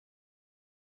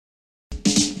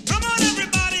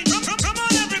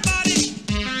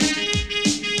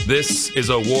This is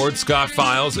a Ward Scott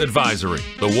Files advisory.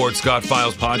 The Ward Scott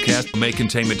Files podcast may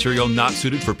contain material not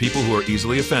suited for people who are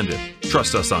easily offended.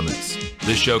 Trust us on this.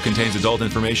 This show contains adult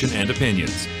information and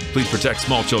opinions. Please protect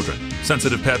small children,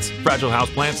 sensitive pets, fragile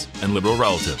houseplants, and liberal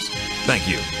relatives. Thank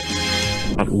you.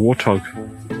 Warthog.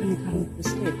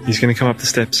 He's going to come up the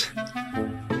steps.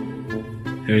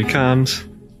 Here he comes.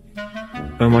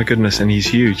 Oh my goodness, and he's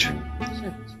huge.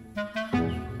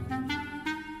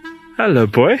 Hello,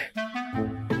 boy.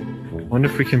 Wonder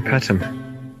if we can pet him.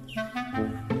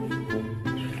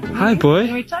 Hi, boy.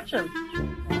 Can we touch him?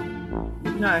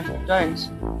 No, don't.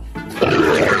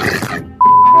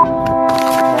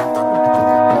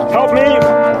 Help me!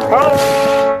 Help!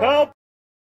 Help!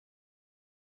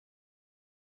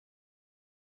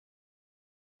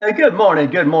 Hey, good morning.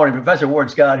 Good morning. Professor Ward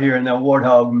Scott here in the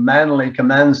Warthog Manly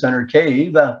Command Center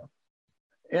cave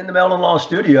in the Melon Law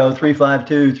Studio,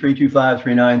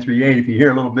 352-325-3938. If you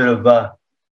hear a little bit of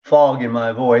fog in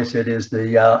my voice, it is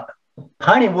the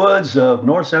piney woods of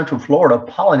north central Florida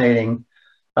pollinating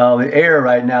the air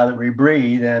right now that we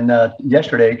breathe. And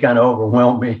yesterday it kind of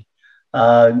overwhelmed me,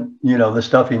 you know, the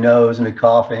stuffy nose and the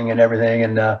coughing and everything.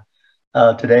 And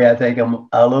today I think I'm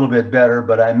a little bit better,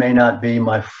 but I may not be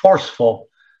my forceful,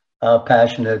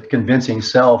 passionate, convincing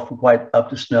self quite up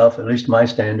to snuff, at least my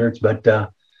standards. But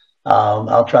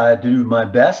I'll try to do my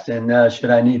best. And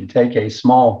should I need to take a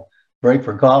small break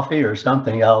for coffee or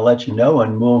something, I'll let you know,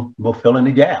 and we'll fill in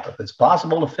the gap if it's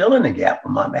possible to fill in the gap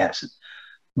when I'm absent.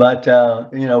 But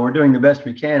you know, we're doing the best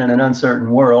we can in an uncertain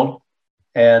world,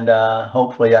 and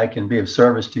hopefully I can be of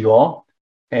service to you all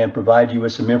and provide you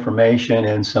with some information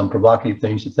and some provocative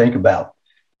things to think about.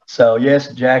 So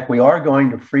yes, Jack, we are going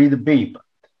to free the beep.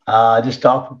 I just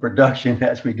talked for production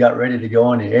as we got ready to go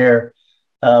on the air.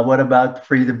 What about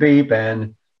free the beep?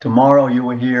 And tomorrow you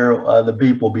will hear the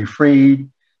beep will be freed.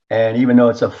 And even though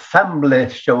it's a family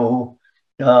show,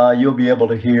 you'll be able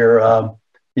to hear,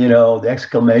 you know, the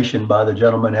exclamation by the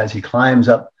gentleman as he climbs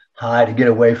up high to get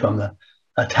away from the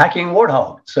attacking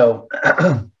warthog. So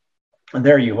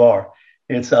there you are.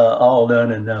 It's all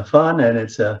done in fun, and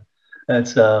it's you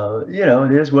know,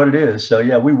 it is what it is. So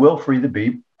yeah, we will free the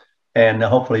beep, and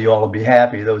hopefully you all will be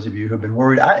happy. Those of you who've been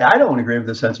worried, I don't agree with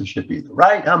the censorship either,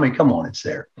 right? I mean, come on, it's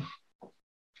there.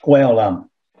 Well,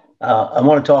 I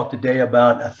want to talk today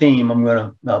about a theme I'm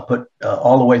going to put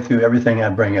all the way through everything I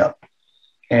bring up.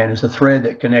 And it's a thread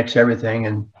that connects everything.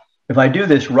 And if I do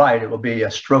this right, it will be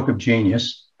a stroke of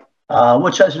genius,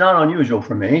 which is not unusual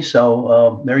for me.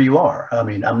 So there you are. I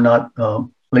mean, I'm not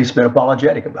least bit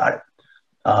apologetic about it.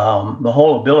 The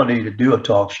whole ability to do a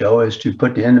talk show is to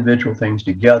put the individual things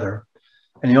together.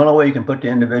 And the only way you can put the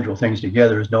individual things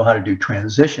together is know how to do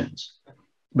transitions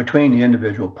between the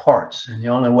individual parts. And the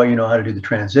only way you know how to do the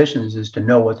transitions is to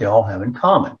know what they all have in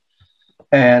common.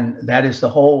 And that is the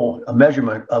whole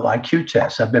measurement of IQ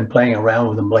tests. I've been playing around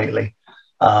with them lately.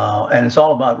 And it's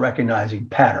all about recognizing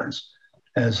patterns.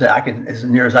 As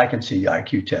near as I can see,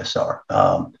 IQ tests are.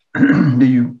 How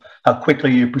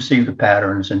quickly you perceive the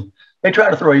patterns. And they try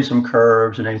to throw you some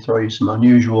curves, and they throw you some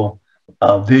unusual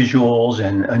visuals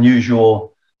and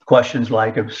unusual questions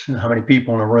like how many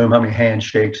people in a room, how many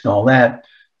handshakes and all that.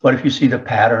 But if you see the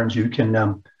patterns, you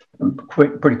can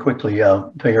pretty quickly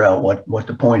figure out what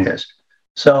the point is.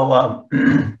 So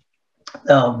the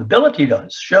ability to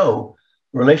show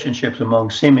relationships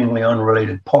among seemingly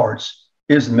unrelated parts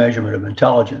is the measurement of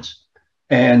intelligence.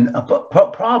 And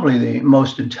probably the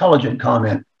most intelligent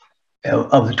comment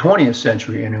of the 20th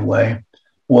century, anyway,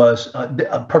 was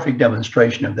a perfect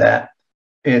demonstration of that.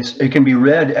 It can be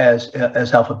read as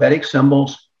alphabetic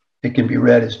symbols. It can be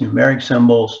read as numeric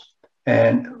symbols.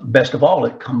 And best of all,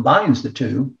 it combines the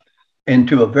two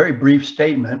into a very brief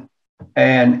statement.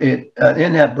 And it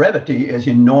in that brevity is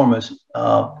enormous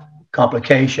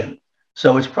complication.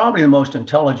 So it's probably the most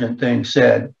intelligent thing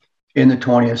said in the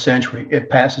 20th century.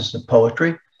 It passes as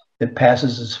poetry. It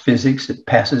passes as physics. It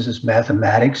passes as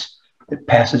mathematics. It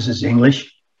passes as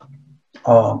English.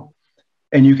 And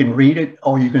you can read it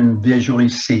or you can visually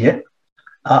see it.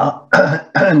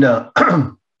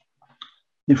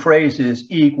 The phrase is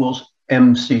E equals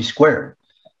MC squared.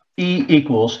 E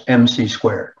equals MC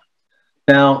squared.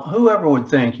 Now, whoever would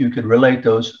think you could relate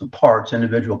those parts,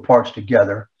 individual parts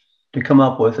together to come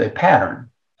up with a pattern?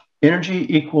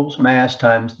 Energy equals mass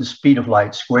times the speed of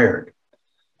light squared.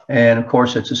 And of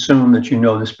course, it's assumed that you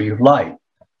know the speed of light,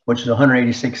 which is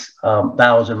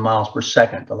 186,000 miles per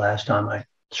second. The last time I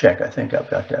checked, I think I've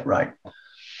got that right.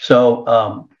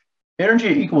 So energy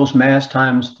equals mass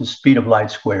times the speed of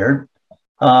light squared.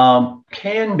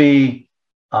 Can be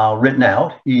written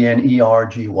out,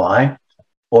 E-N-E-R-G-Y,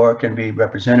 or it can be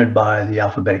represented by the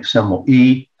alphabetic symbol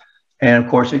E. And of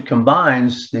course, it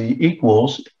combines the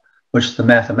equals, which is the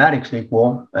mathematics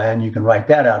equal, and you can write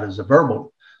that out as a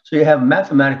verbal. So you have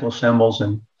mathematical symbols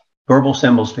and verbal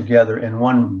symbols together in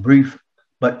one brief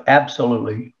but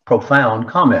absolutely profound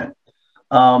comment.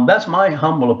 That's my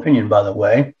humble opinion, by the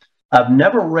way. I've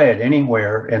never read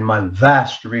anywhere in my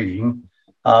vast reading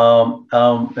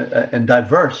and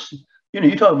diverse,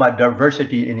 you talk about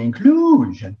diversity and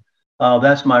inclusion.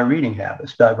 That's my reading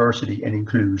habits, diversity and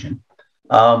inclusion.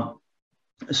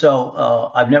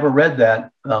 So I've never read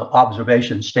that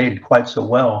observation stated quite so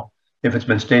well, if it's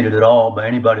been stated at all, by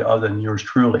anybody other than yours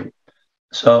truly.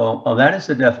 So that is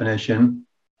the definition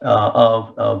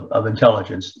of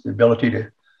intelligence, the ability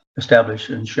to establish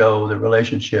and show the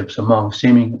relationships among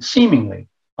seemingly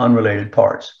unrelated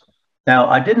parts. Now,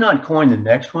 I did not coin the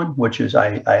next one, which is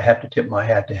I have to tip my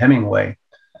hat to Hemingway,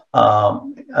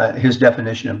 his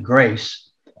definition of grace.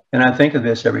 And I think of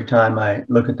this every time I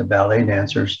look at the ballet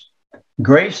dancers.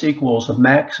 Grace equals a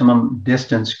maximum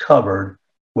distance covered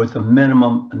with a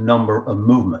minimum number of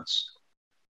movements.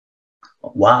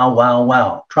 Wow, wow,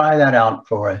 wow. Try that out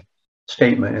for a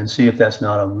statement and see if that's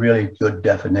not a really good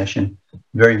definition,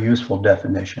 very useful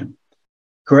definition.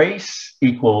 Grace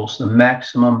equals the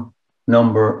maximum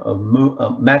number of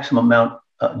maximum amount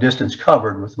distance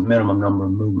covered with the minimum number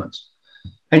of movements.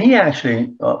 And he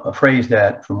actually phrased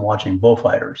that from watching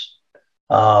bullfighters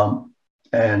and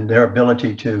their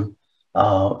ability to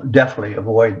definitely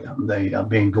avoid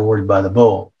being gored by the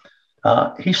bull.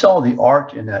 He saw the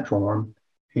art in that form.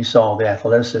 He saw the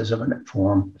athleticism in that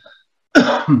form.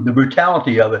 The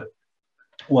brutality of it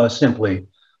was simply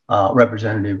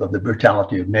representative of the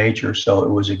brutality of nature. So it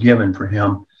was a given for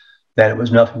him that it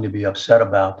was nothing to be upset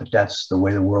about, that that's the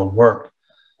way the world worked.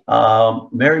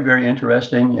 Very, very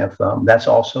interesting. If that's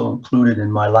also included in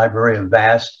my library of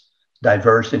vast,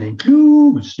 diverse, and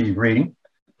inclusive reading.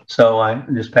 So I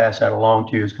just pass that along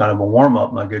to you as kind of a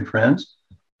warm-up, my good friends,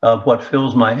 of what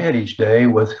fills my head each day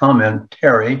with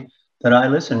commentary that I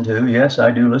listen to. Yes,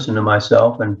 I do listen to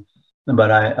myself,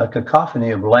 but a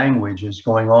cacophony of language is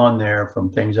going on there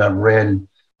from things I've read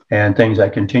and things I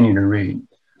continue to read.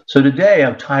 So today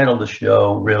I've titled the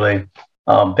show really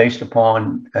based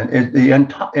upon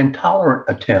the intolerant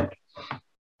attempt.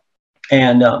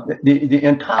 And the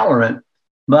intolerant,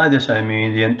 by this I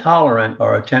mean the intolerant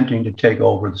are attempting to take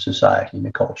over the society and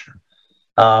the culture.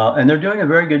 And they're doing a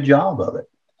very good job of it.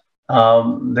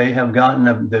 They have gotten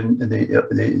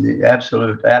the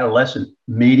absolute adolescent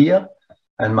media.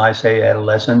 And I say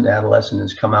adolescent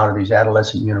has come out of these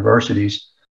adolescent universities.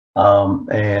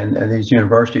 And these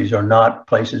universities are not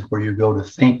places where you go to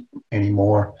think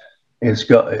anymore. It's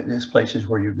places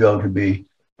where you go to be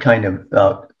kind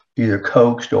of either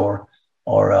coaxed or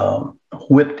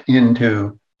whipped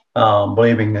into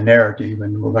believing the narrative.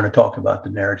 And we're going to talk about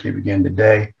the narrative again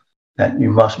today, that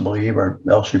you must believe or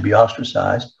else you'll be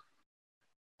ostracized.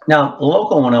 Now, the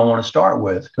local one I want to start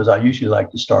with, because I usually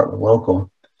like to start with local,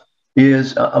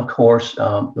 is, of course,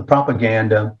 the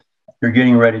propaganda you're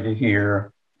getting ready to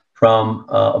hear from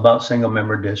about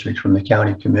single-member districts from the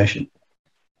county commission.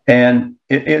 And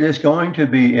it is going to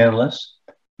be endless.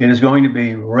 It is going to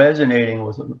be resonating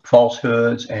with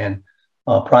falsehoods and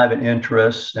private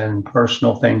interests and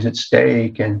personal things at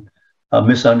stake and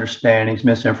misunderstandings,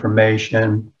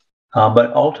 misinformation.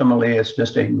 But ultimately, it's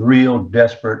just a real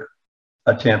desperate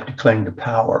attempt to cling to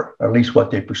power, or at least what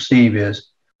they perceive is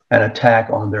an attack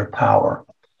on their power.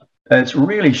 It's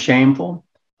really shameful.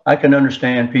 I can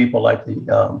understand people like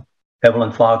the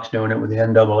Evelyn Fox doing it with the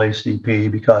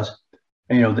NAACP, because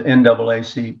the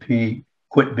NAACP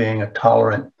quit being a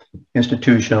tolerant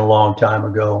institution a long time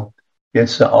ago.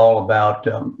 It's all about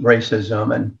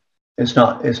racism, and it's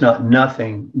not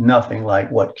nothing like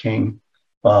what King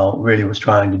really was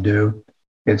trying to do.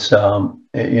 It's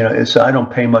I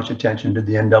don't pay much attention to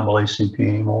the NAACP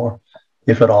anymore,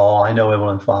 if at all. I know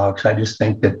Evelyn Fox. I just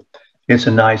think that it's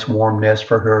a nice warm nest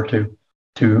for her to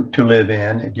live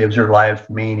in. It gives her life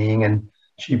meaning, and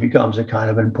she becomes a kind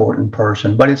of important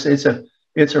person. But it's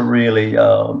a really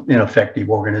ineffective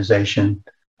organization.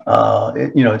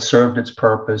 It served its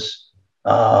purpose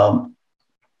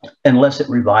unless it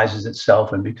revises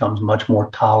itself and becomes much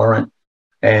more tolerant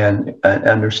and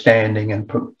understanding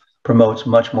and promotes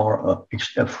much more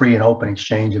a free and open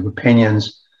exchange of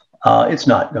opinions. It's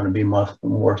not going to be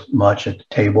worth much at the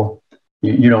table.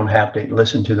 You don't have to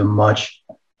listen to them much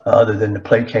other than to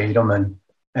placate them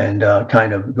and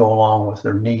kind of go along with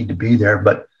their need to be there,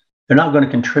 but they're not going to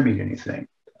contribute anything.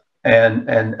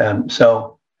 And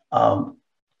so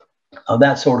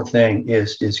that sort of thing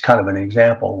is kind of an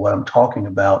example of what I'm talking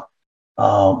about.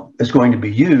 Is going to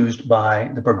be used by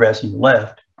the progressive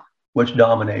left which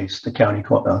dominates the county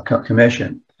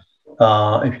commission.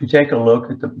 If you take a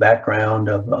look at the background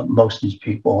of most of these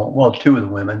people, well, two of the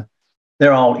women,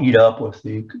 they're all eat up with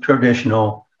the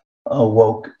traditional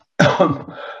woke,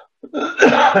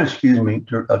 excuse me,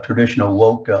 traditional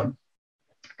woke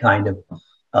kind of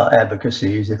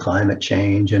advocacies, the climate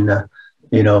change and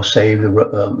save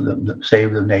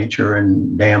the nature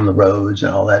and dam the roads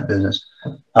and all that business.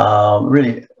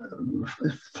 Really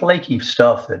flaky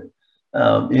stuff that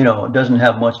doesn't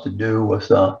have much to do with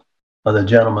the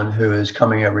gentleman who is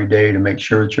coming every day to make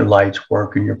sure that your lights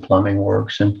work and your plumbing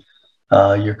works and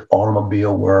your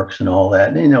automobile works and all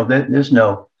that. There's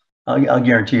no. I'll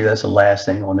guarantee you that's the last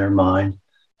thing on their mind,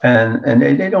 and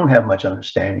they don't have much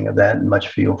understanding of that and much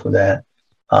feel for that.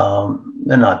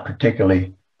 They're not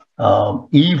particularly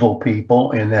evil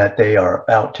people in that they are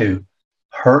out to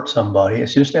hurt somebody.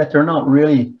 It's just that they're not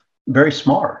really very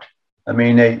smart. I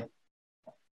mean,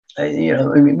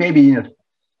 maybe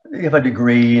they have a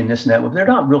degree in this and that, but they're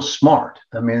not real smart.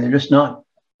 I mean, they're just not.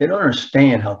 They don't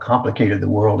understand how complicated the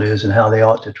world is and how they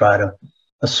ought to try to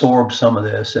absorb some of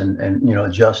this and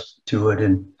adjust to it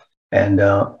and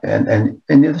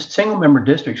the single member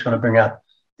district is going to bring out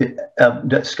the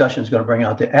discussion is going to bring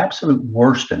out the absolute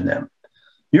worst in them.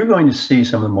 You're going to see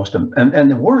some of the most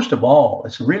and the worst of all.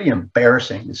 It's really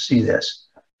embarrassing to see this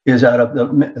is out of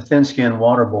the thin-skinned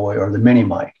water boy or the mini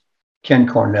Mike, Ken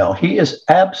Cornell. He is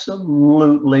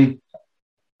absolutely.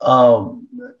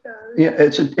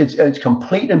 It's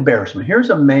complete embarrassment. Here's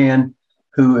a man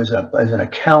who is an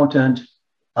accountant.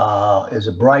 Is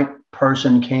a bright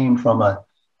person, came from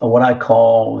what I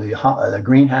call the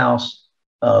greenhouse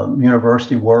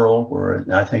university world, where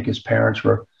I think his parents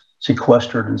were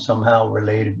sequestered and somehow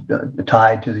related,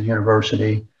 tied to the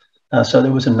university. So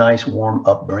there was a nice, warm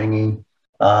upbringing.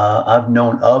 I've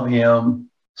known of him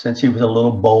since he was a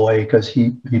little boy because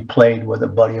he played with a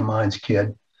buddy of mine's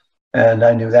kid. And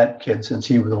I knew that kid since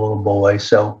he was a little boy.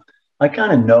 So I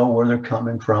kind of know where they're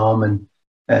coming from.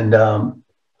 And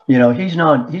he's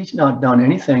not done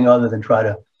anything other than try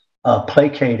to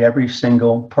placate every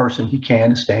single person he can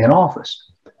to stay in office.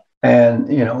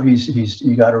 And, you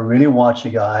got to really watch the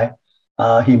guy.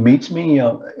 He meets me,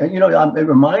 I'm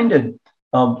reminded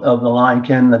of the line,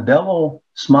 can the devil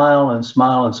smile and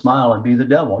smile and smile and be the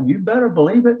devil? You better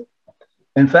believe it.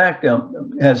 In fact,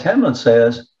 as Hamlet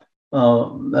says,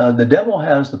 the devil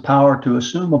has the power to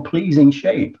assume a pleasing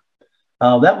shape.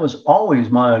 That was always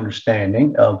my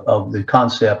understanding of the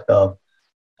concept of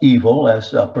evil as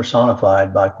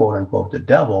personified by, quote unquote, the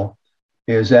devil,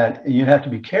 is that you have to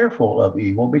be careful of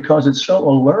evil because it's so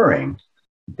alluring.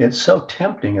 It's so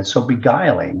tempting. It's so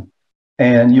beguiling.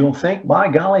 And you'll think, by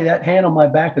golly, that hand on my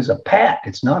back is a pat.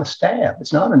 It's not a stab.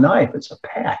 It's not a knife. It's a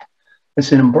pat.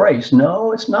 It's an embrace.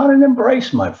 No, it's not an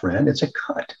embrace, my friend. It's a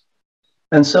cut.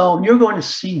 And so you're going to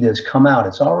see this come out.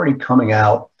 It's already coming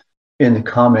out in the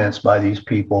comments by these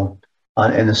people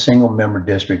in the single member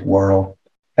district world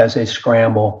as they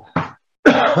scramble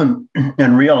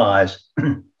and realize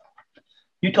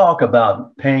you talk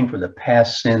about paying for the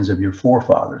past sins of your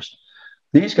forefathers.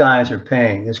 These guys are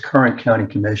paying, this current county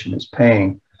commission is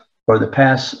paying for the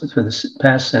past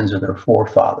sins of their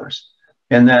forefathers.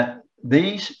 And that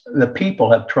the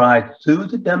people have tried through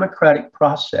the democratic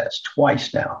process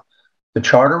twice now, the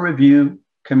Charter Review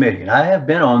Committee. And I have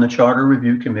been on the Charter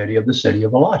Review Committee of the city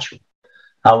of Alachua.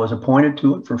 I was appointed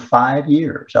to it for 5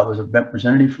 years. I was a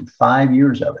representative for 5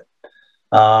 years of it.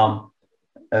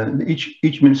 And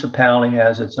each municipality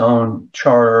has its own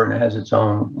charter and it has its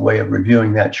own way of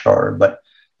reviewing that charter. But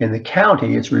in the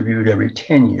county, it's reviewed every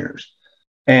 10 years.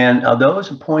 And those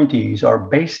appointees are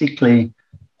basically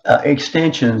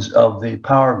extensions of the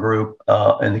power group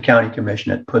and the county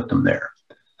commission that put them there.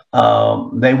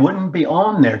 They wouldn't be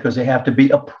on there because they have to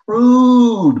be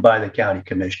approved by the county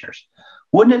commissioners.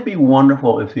 Wouldn't it be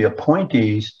wonderful if the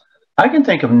appointees, I can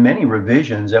think of many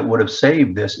revisions that would have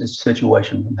saved this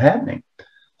situation from happening.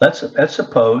 Let's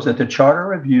suppose that the Charter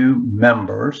Review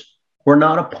members were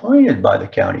not appointed by the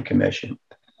county commission,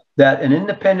 that an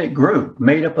independent group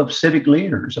made up of civic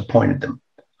leaders appointed them.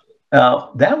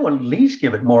 That would at least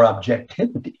give it more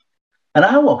objectivity. And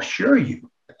I will assure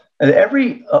you,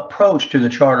 every approach to the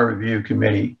Charter Review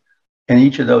Committee in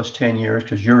each of those 10 years,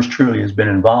 because yours truly has been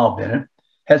involved in it,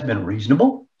 has been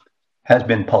reasonable, has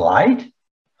been polite,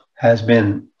 has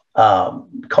been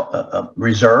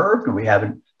reserved. We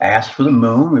haven't asked for the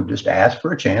moon. We've just asked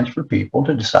for a chance for people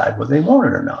to decide whether they want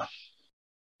it or not.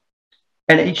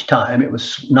 And each time it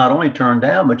was not only turned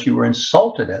down, but you were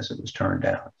insulted as it was turned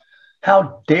down.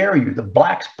 How dare you? The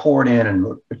blacks poured in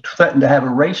and threatened to have a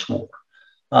race war.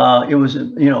 It was,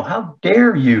 how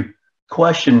dare you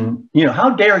question,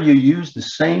 how dare you use the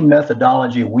same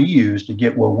methodology we use to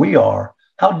get where we are?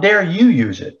 How dare you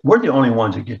use it? We're the only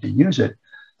ones that get to use it.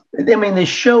 I mean, they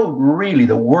showed really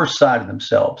the worst side of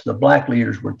themselves. The black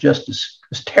leaders were just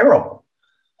as terrible,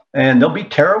 and they'll be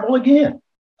terrible again.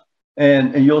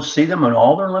 And you'll see them in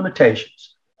all their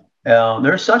limitations.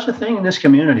 There's such a thing in this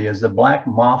community as the black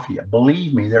mafia.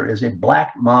 Believe me, there is a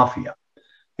black mafia.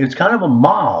 It's kind of a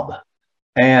mob.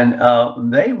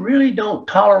 And they really don't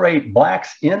tolerate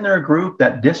blacks in their group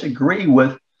that disagree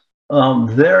with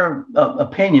their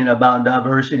opinion about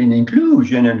diversity and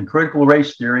inclusion and critical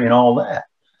race theory and all that.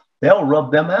 They'll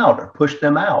rub them out or push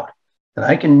them out. And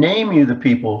I can name you the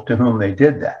people to whom they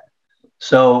did that.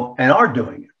 So, and are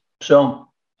doing it. So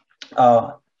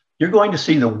you're going to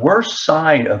see the worst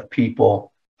side of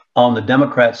people on the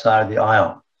Democrat side of the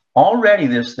aisle. Already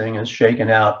this thing is shaken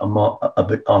out a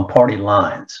bit on party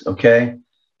lines, okay?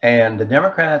 And the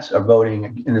Democrats are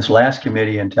voting in this last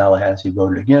committee in Tallahassee,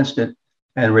 voted against it,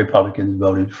 and Republicans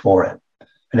voted for it.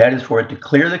 And that is for it to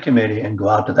clear the committee and go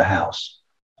out to the House.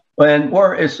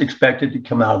 Or it's expected to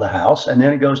come out of the House, and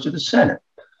then it goes to the Senate,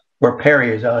 where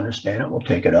Perry, as I understand it, will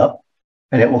take it up,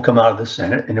 and it will come out of the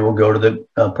Senate, and it will go to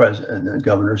the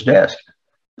governor's desk.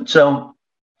 So,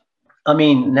 I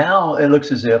mean, now it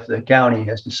looks as if the county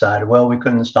has decided, well, we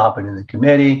couldn't stop it in the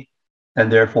committee,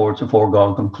 and therefore it's a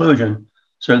foregone conclusion.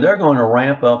 So they're going to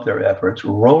ramp up their efforts,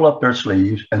 roll up their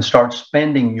sleeves, and start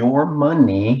spending your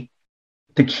money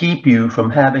to keep you from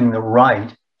having the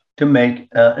right to make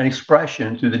an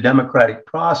expression through the democratic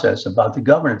process about the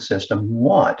governance system you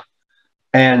want.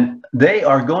 And they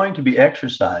are going to be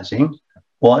exercising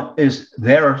what is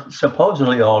they're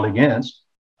supposedly all against,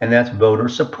 and that's voter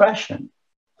suppression.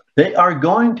 They are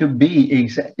going to be,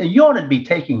 you ought to be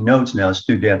taking notes now,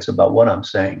 students, about what I'm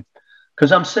saying,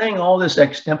 because I'm saying all this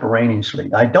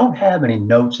extemporaneously. I don't have any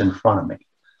notes in front of me.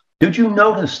 Did you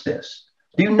notice this?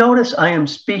 Do you notice I am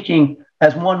speaking,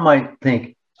 as one might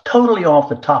think, totally off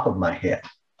the top of my head?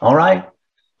 All right?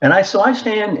 And so I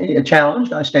stand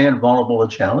challenged. I stand vulnerable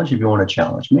to challenge if you want to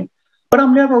challenge me. But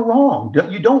I'm never wrong.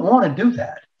 You don't want to do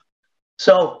that.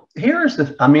 So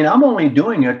I'm only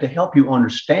doing it to help you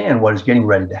understand what is getting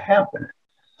ready to happen.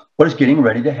 What is getting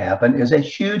ready to happen is a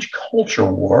huge culture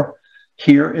war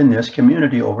here in this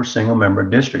community over single member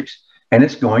districts. And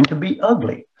it's going to be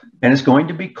ugly, and it's going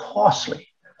to be costly,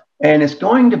 and it's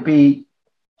going to be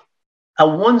a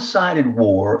one-sided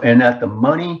war, and that the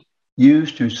money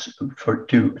used to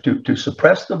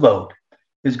suppress the vote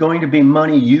is going to be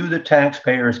money you, the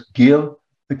taxpayers, give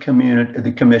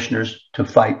the commissioners to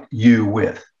fight you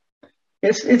with.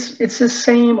 It's the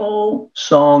same old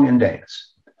song and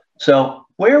dance. So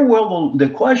where will the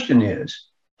question is,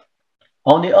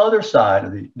 on the other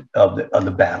side of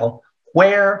the battle,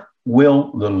 where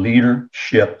will the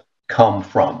leadership come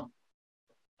from?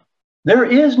 There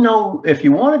is no, if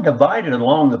you want to divide it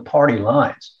along the party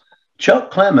lines,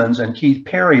 Chuck Clemens and Keith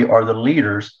Perry are the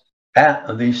leaders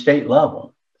at the state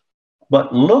level.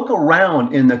 But look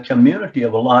around in the community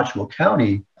of Alachua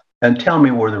County and tell me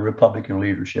where the Republican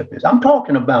leadership is. I'm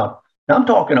talking about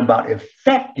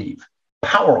effective,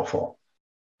 powerful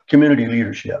community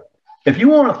leadership. If you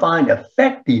want to find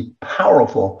effective,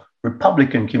 powerful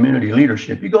Republican community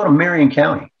leadership, you go to Marion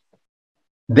County.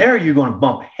 There you're going to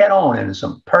bump head on into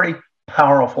some pretty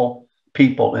powerful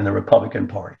people in the Republican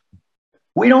Party.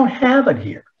 We don't have it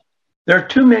here. There are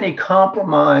too many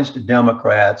compromised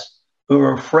Democrats who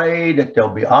are afraid that they'll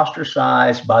be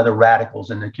ostracized by the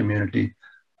radicals in the community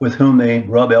with whom they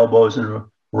rub elbows in the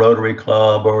Rotary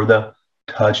Club or the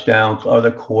Touchdown or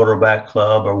the Quarterback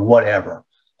Club or whatever.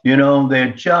 You know,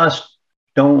 they just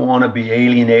don't want to be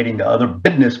alienating to other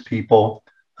business people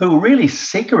who really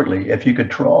secretly, if you could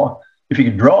draw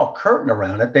a curtain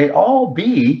around it, they'd all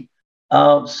be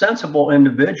sensible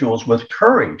individuals with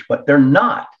courage, but they're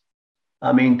not.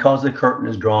 I mean, because the curtain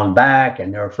is drawn back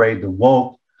and they're afraid the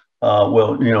woke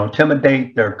will,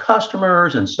 intimidate their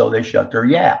customers, and so they shut their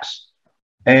yaps.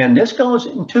 And this goes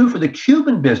into for the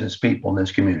Cuban business people in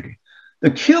this community.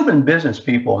 The Cuban business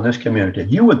people in this community,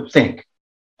 you would think,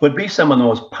 would be some of the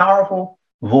most powerful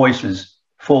voices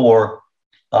for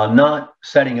not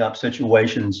setting up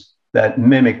situations that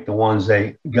mimic the ones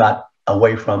they got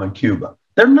away from in Cuba.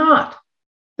 They're not.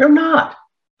 They're not.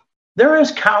 They're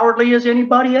as cowardly as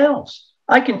anybody else.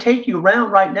 I can take you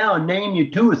around right now and name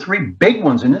you 2 or 3 big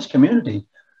ones in this community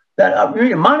that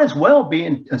might as well be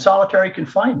in solitary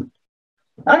confinement.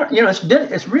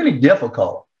 It's really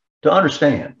difficult to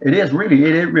understand. It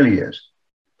really is.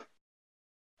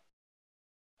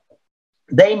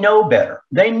 They know better.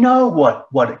 They know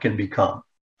what it can become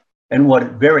and what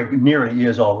it very nearly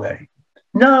is already.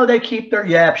 No, they keep their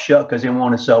yap shut because they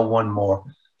want to sell one more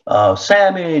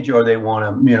sandwich, or they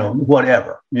want to,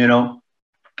 whatever,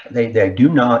 they do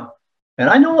not. And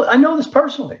I know this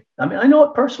personally. I mean, I know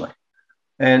it personally.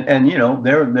 And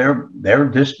they're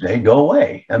just, they go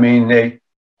away. I mean,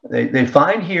 they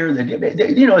find here that,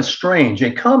 it's strange.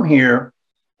 They come here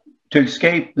to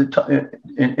escape the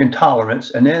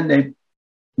intolerance, and then they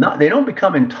don't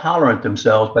become intolerant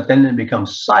themselves, but then they become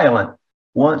silent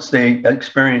once they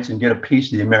experience and get a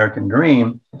piece of the American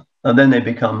dream. And then they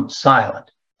become silent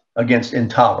against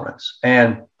intolerance,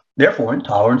 and therefore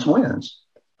intolerance wins.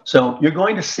 So you're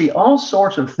going to see all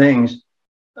sorts of things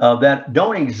that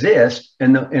don't exist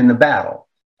in the battle,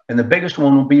 and the biggest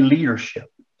one will be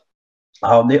leadership.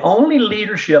 The only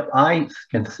leadership I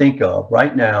can think of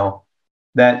right now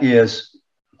that is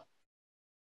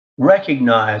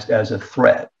recognized as a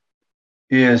threat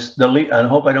is and I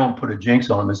hope I don't put a jinx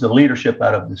on them, is the leadership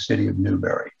out of the city of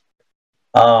Newberry.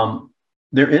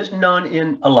 There is none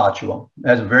in Alachua,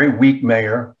 has a very weak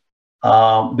mayor.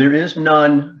 There is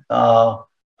none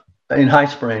in High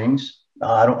Springs.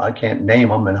 I can't name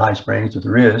them in High Springs. If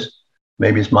there is,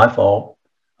 maybe it's my fault.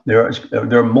 There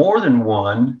are more than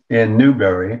one in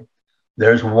Newberry.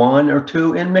 There's one or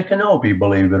two in Micanopy,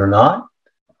 believe it or not.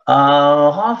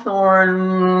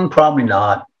 Hawthorne, probably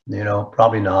not.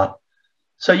 Probably not.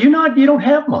 So you don't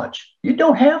have much. You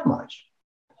don't have much.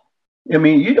 I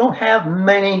mean, you don't have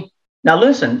many. Now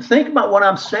listen, think about what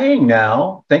I'm saying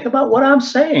now. Think about what I'm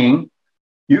saying.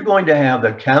 You're going to have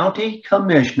the county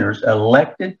commissioners,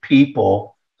 elected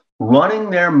people, running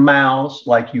their mouths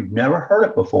like you've never heard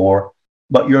it before,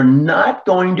 but you're not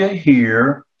going to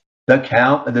hear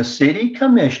the city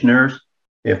commissioners,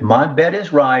 if my bet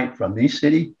is right, from these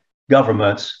city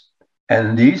governments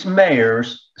and these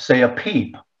mayors, say a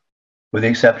peep, with the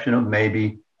exception of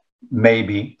maybe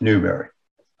Newberry.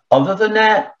 Other than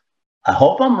that, I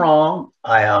hope I'm wrong.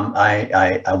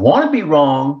 I want to be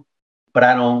wrong, but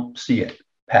I don't see it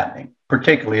happening,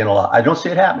 particularly in Alachua. I don't see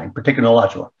it happening, particularly in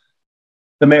Alachua.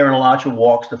 The mayor in Alachua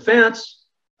walks the fence,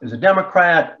 is a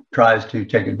Democrat, tries to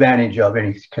take advantage of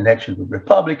any connections with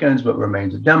Republicans, but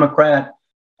remains a Democrat.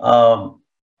 That's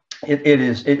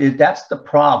the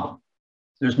problem.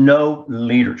 There's no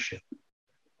leadership.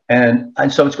 And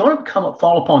so it's going to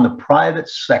fall upon the private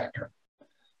sector.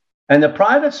 And the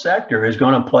private sector is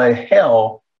going to play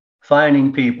hell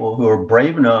finding people who are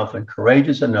brave enough and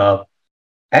courageous enough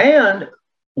and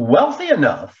wealthy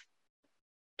enough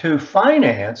to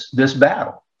finance this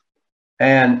battle.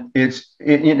 And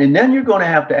and then you're going to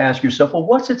have to ask yourself, well,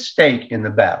 what's at stake in the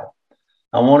battle?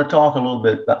 I want to talk a little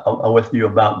bit with you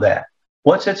about that.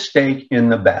 What's at stake in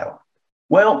the battle?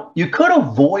 Well, you could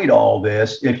avoid all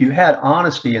this if you had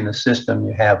honesty in the system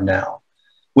you have now,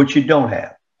 which you don't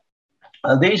have.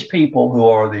 These people who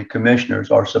are the commissioners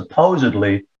are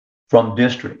supposedly from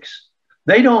districts.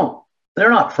 They're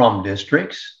not from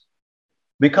districts,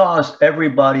 because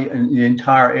everybody in the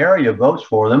entire area votes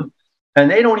for them, and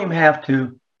they don't even have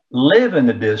to live in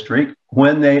the district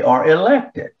when they are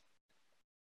elected.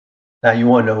 Now you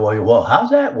want to know, well, how's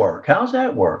that work? How's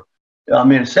that work? I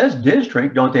mean, it says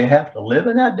district. Don't they have to live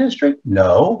in that district?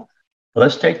 No.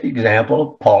 Let's take the example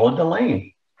of Paula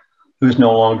Delaney, who's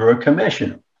no longer a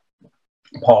commissioner.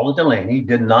 Paula Delaney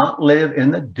did not live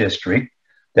in the district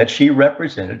that she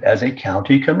represented as a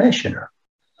county commissioner.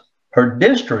 Her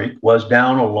district was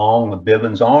down along the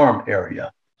Bivens Arm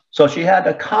area. So she had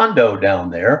a condo down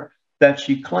there that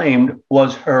she claimed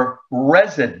was her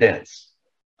residence.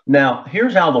 Now,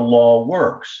 here's how the law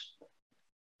works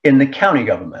in the county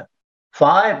government.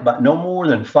 But no more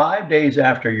than 5 days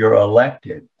after you're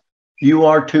elected, you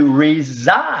are to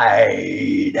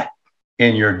reside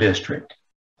in your district.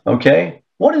 Okay?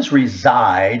 What does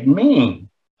reside mean?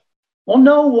 Well,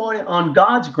 no one on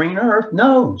God's green earth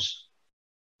knows.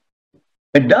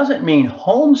 It doesn't mean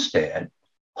homestead.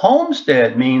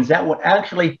 Homestead means that would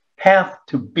actually have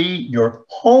to be your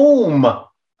home,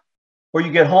 where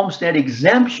you get homestead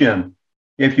exemption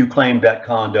if you claim that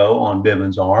condo on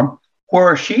Bivens Arm.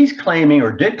 Where she's claiming,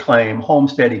 or did claim,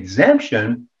 homestead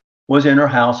exemption was in her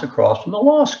house across from the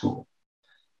law school.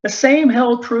 The same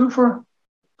held true for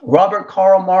Robert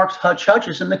Karl Marx Hutch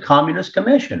Hutchison, the communist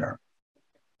commissioner.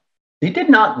 He did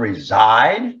not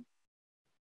reside.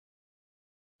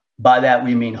 By that,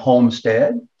 we mean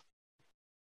homestead.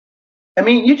 I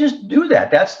mean, you just do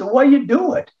that. That's the way you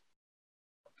do it,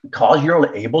 because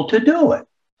you're able to do it.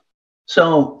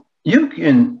 So you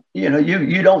can,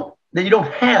 you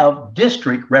don't have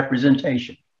district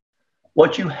representation.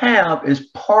 What you have is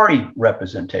party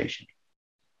representation.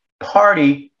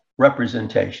 Party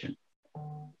representation.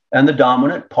 And the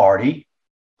dominant party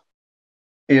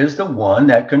is the one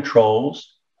that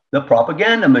controls the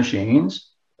propaganda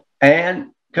machines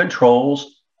and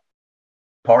controls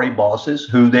party bosses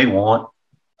who they want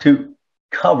to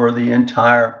cover the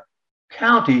entire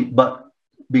county, but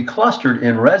be clustered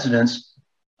in residence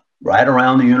right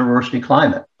around the university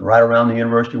climate, right around the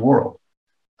university world,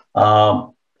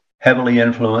 heavily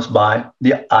influenced by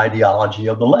the ideology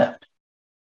of the left.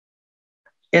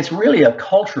 It's really a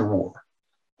culture war.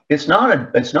 It's not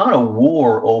a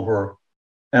war over,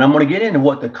 and I'm going to get into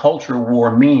what the culture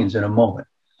war means in a moment.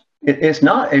 It's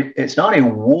not a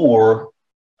war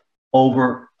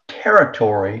over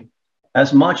territory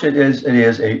as much as it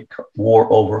is a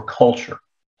war over culture,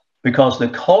 because the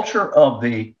culture of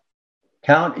the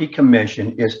county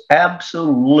commission is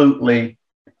absolutely,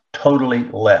 totally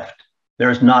left.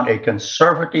 There's not a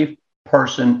conservative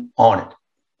person on it,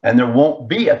 and there won't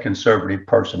be a conservative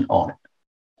person on it.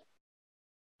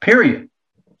 Period.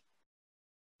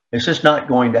 It's just not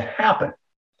going to happen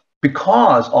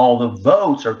because all the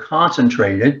votes are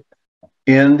concentrated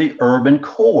in the urban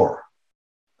core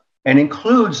and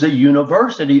includes the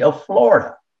University of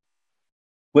Florida,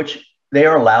 which they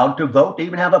are allowed to vote. They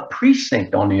even have a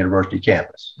precinct on the university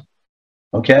campus.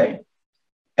 Okay?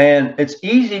 And it's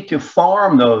easy to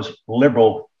farm those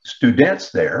liberal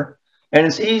students there, and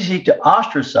it's easy to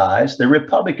ostracize the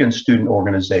Republican student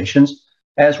organizations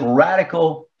as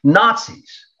radical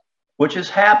Nazis, which has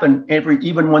happened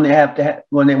even when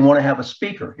they want to have a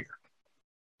speaker here.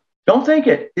 Don't think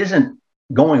it isn't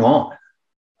going on,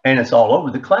 and it's all over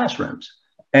the classrooms.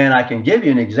 And I can give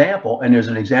you an example, and there's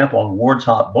an example on Ward's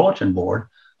Hot Bulletin Board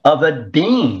of a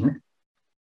dean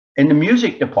in the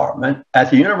music department at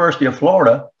the University of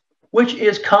Florida, which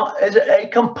is a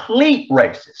complete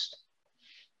racist.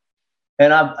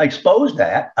 And I've exposed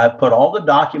that. I've put all the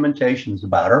documentations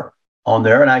about her on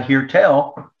there, and I hear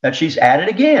tell that she's at it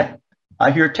again.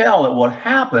 I hear tell that what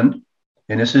happened,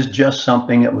 and this is just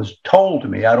something that was told to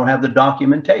me. I don't have the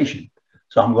documentation,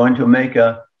 so I'm going to make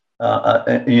an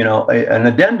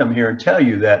addendum here and tell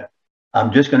you that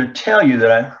I'm just going to tell you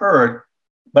that I heard,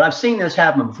 but I've seen this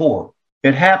happen before.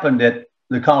 It happened at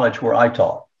the college where I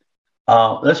taught.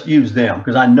 Let's use them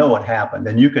because I know it happened,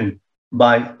 and you can,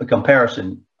 by a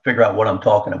comparison, figure out what I'm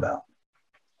talking about.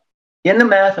 In the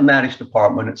mathematics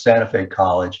department at Santa Fe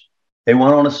College, they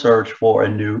went on a search for a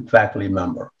new faculty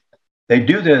member. They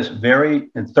do this very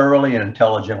thoroughly and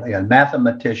intelligently, and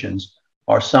mathematicians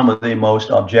are some of the most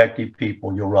objective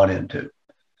people you'll run into.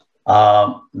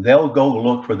 They'll go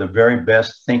look for the very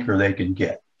best thinker they can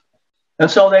get. And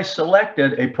so they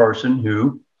selected a person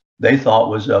who they thought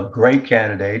was a great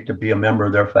candidate to be a member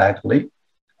of their faculty,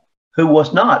 who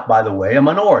was not, by the way, a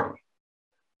minority.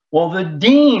 Well, the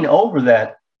dean over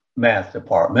that math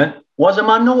department was a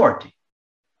minority.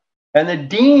 And the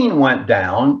dean went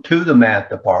down to the math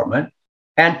department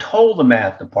and told the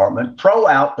math department, throw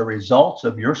out the results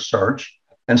of your search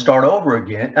and start over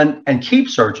again and keep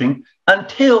searching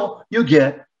until you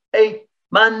get a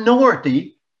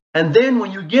minority. And then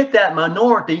when you get that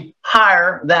minority,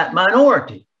 hire that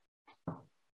minority.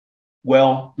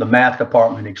 Well, the math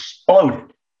department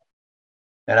exploded.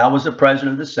 And I was the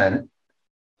president of the Senate.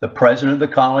 The president of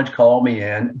the college called me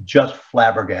in, just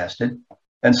flabbergasted,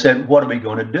 and said, what are we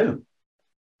going to do?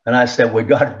 And I said, we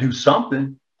got to do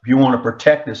something if you want to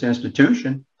protect this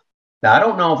institution. Now, I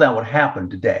don't know if that would happen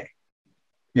today,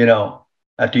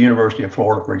 at the University of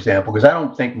Florida, for example, because I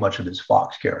don't think much of this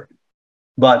Fox character.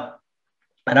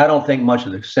 And I don't think much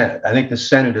of the Senate. I think the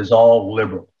Senate is all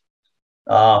liberal.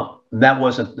 That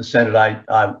wasn't the Senate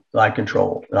I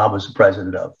controlled, and I was the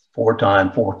president of four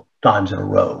times in a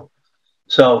row.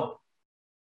 So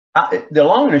the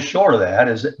long and the short of that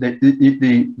is that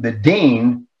the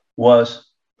dean was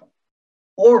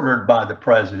ordered by the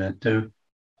president to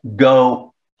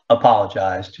go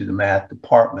apologize to the math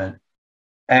department.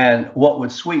 And what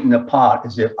would sweeten the pot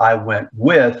is if I went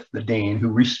with the dean who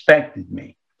respected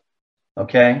me.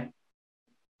 Okay.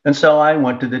 And so I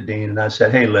went to the dean and I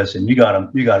said, hey, listen, you got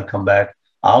to come back.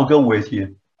 I'll go with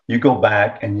you. You go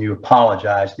back and you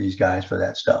apologize to these guys for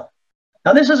that stuff.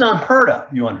 Now, this is unheard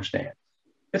of, you understand.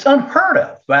 It's unheard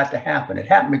of for that to happen. It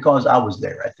happened because I was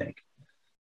there, I think.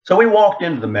 So we walked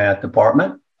into the math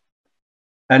department,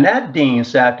 and that dean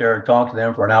sat there and talked to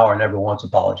them for an hour and never once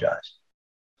apologized.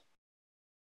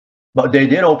 But they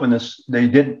did open this, they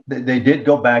did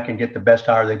go back and get the best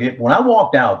hire they get. When I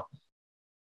walked out,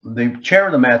 the chair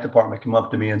of the math department came up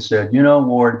to me and said,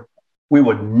 Ward, we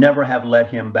would never have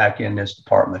let him back in this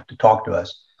department to talk to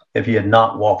us if he had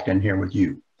not walked in here with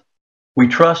you. We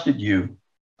trusted you,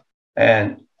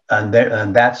 and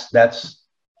that's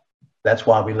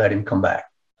why we let him come back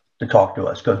to talk to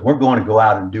us, because we're going to go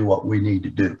out and do what we need to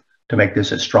do to make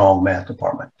this a strong math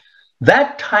department.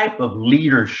 That type of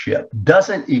leadership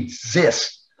doesn't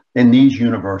exist in these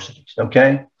universities,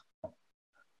 okay?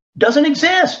 Doesn't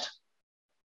exist.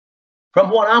 From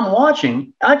what I'm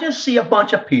watching, I just see a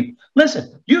bunch of people.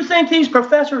 Listen, you think these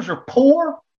professors are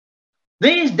poor?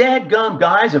 These dadgum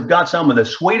guys have got some of the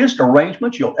sweetest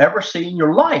arrangements you'll ever see in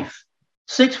your life.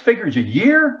 6 figures a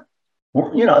year.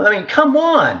 You know, I mean, come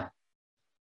on.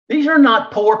 These are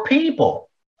not poor people.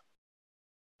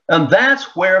 And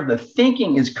that's where the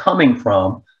thinking is coming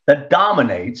from that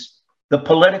dominates the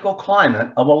political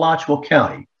climate of Alachua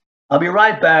County. I'll be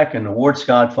right back in the Ward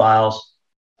Scott Files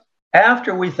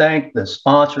after we thank the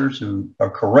sponsors who are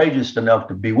courageous enough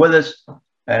to be with us,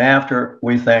 and after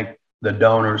we thank the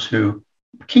donors who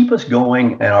keep us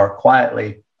going and are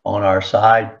quietly on our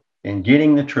side in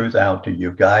getting the truth out to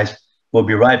you guys. We'll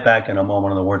be right back in a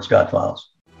moment on the Ward Scott Files.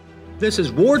 This is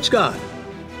Ward Scott,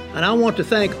 and I want to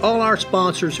thank all our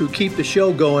sponsors who keep the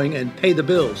show going and pay the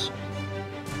bills.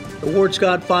 The Ward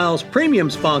Scott Files premium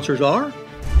sponsors are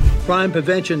Crime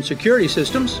Prevention Security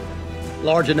Systems,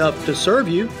 large enough to serve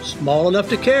you, small enough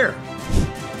to care.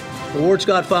 The Ward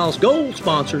Scott Files Gold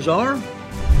sponsors are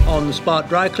On the Spot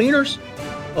Dry Cleaners,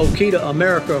 Okita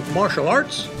America Martial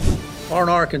Arts,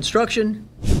 R&R Construction,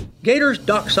 Gators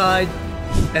Dockside,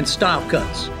 and Style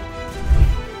Cuts.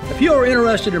 If you are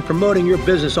interested in promoting your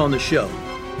business on the show,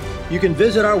 you can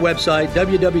visit our website,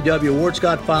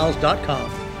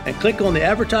 www.wardscottfiles.com, and click on the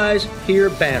Advertise Here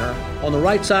banner on the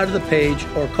right side of the page,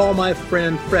 or call my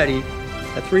friend Freddie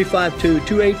at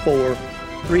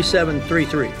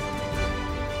 352-284-3733.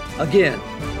 Again,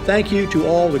 thank you to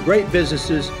all the great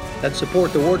businesses that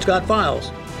support the Ward Scott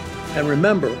Files. And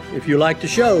remember, if you like the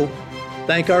show,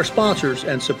 thank our sponsors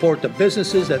and support the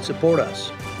businesses that support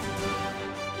us.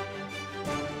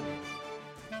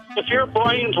 If your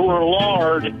brains were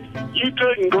lard, you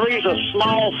couldn't grease a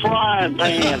small frying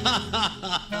pan.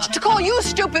 To call you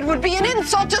stupid would be an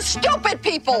insult to stupid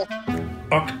people.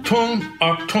 Achtung,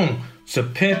 Achtung, the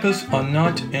papers are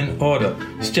not in order.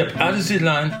 Step out of the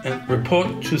line and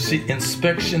report to the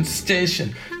inspection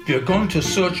station. We are going to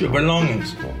search your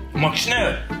belongings. Mach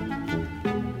schnell!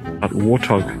 That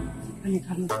warthog.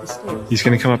 He's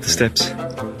going to come up the steps.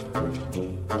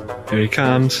 Here he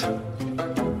comes.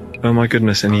 Oh my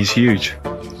goodness, and he's huge.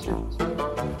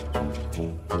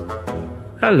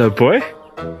 Hello, boy.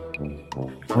 I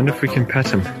wonder if we can pet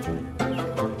him.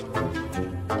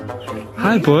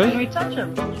 Hi, boy. Can we touch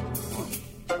him?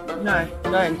 No,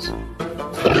 don't.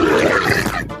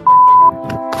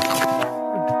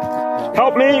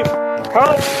 Help me!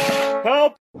 Help!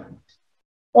 Help!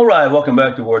 All right, welcome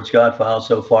back to Ward Scott Files.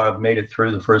 So far, I've made it through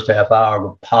the first half hour of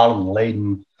a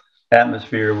pollen-laden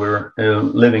atmosphere we're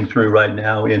living through right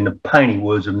now in the piney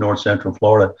woods of north central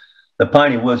Florida. The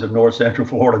piney woods of north central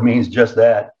Florida means just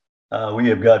that. We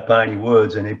have got piney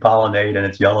woods, and they pollinate, and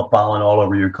it's yellow pollen all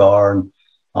over your car and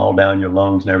all down your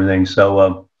lungs and everything.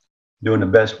 So doing the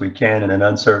best we can in an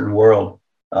uncertain world.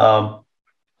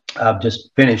 I've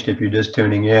just finished, if you're just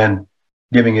tuning in,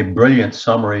 giving a brilliant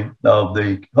summary of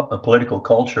the political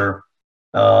culture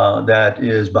that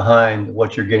is behind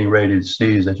what you're getting ready to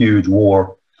see is a huge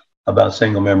war about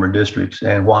single member districts,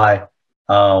 and why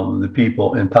the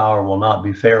people in power will not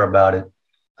be fair about it.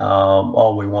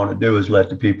 All we want to do is let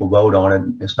the people vote on it.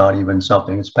 It's not even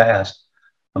something that's passed.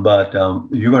 But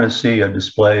you're going to see a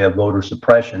display of voter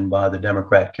suppression by the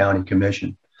Democrat County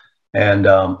Commission. And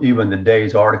even the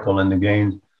day's article in the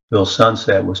Gainesville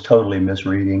Sunset was totally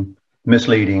misleading.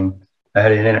 I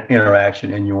had an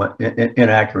inaccurate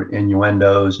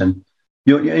innuendos, and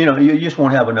you just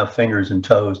won't have enough fingers and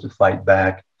toes to fight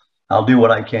back. I'll do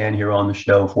what I can here on the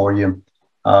show for you.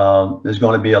 There's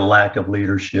going to be a lack of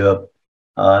leadership.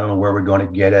 I don't know where we're going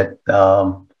to get it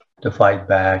to fight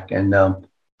back. And we're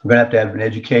going to have an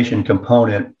education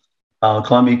component.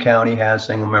 Columbia County has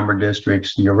single-member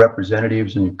districts. Your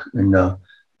representatives in the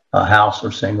House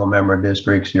are single-member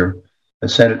districts. Your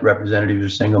Senate representatives are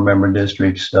single-member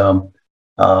districts.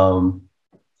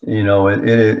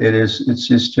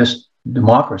 It's just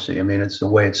democracy. I mean, it's the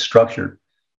way it's structured.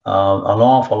 An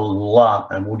awful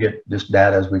lot, and we'll get this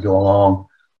data as we go along,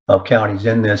 of counties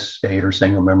in this state are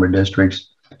single-member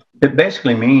districts. It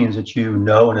basically means that you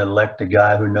know and elect a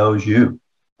guy who knows you,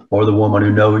 or the woman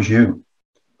who knows you,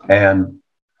 and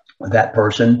that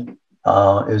person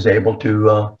is able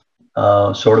to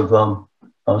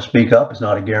speak up. It's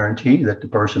not a guarantee that the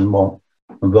person won't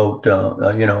vote,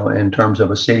 in terms of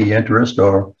a city interest,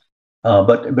 but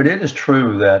it is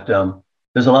true that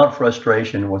there's a lot of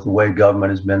frustration with the way government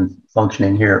has been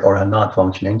functioning here, or not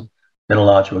functioning, in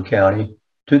Alachua County,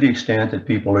 to the extent that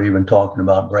people are even talking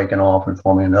about breaking off and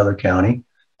forming another county.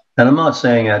 And I'm not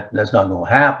saying that that's not going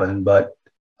to happen, but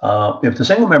if the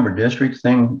single member district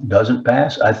thing doesn't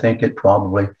pass, I think it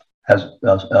probably has,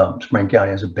 Spring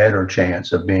County has a better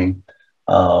chance of being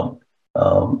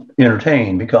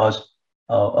entertained because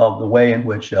of the way in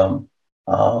which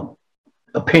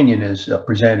opinion is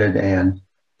presented and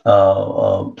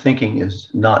thinking is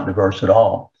not diverse at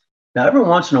all. Now, every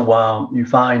once in a while, you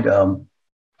find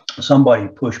somebody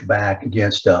push back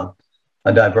against a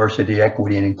diversity,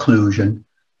 equity, and inclusion.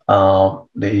 An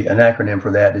acronym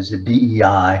for that is the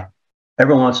DEI.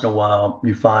 Every once in a while,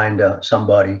 you find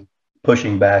somebody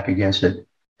pushing back against it.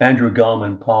 Andrew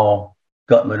Gutman, Paul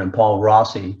Gutman, and Paul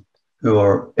Rossi, who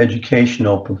are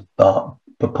educational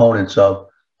proponents of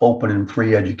open and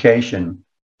free education,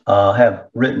 have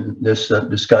written this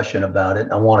discussion about it.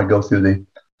 I want to go through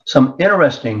some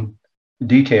interesting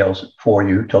details for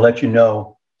you to let you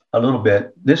know a little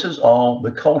bit. This is all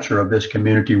the culture of this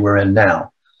community we're in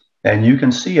now. And you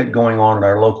can see it going on at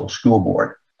our local school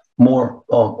board more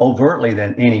overtly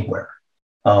than anywhere.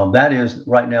 That is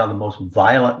right now the most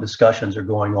violent discussions are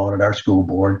going on at our school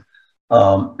board.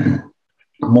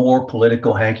 More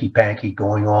political hanky-panky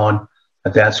going on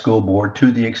at that school board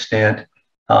to the extent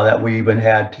that we even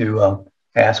had to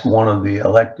ask one of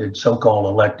the so-called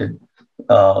elected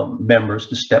members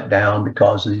to step down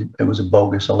because it was a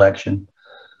bogus election.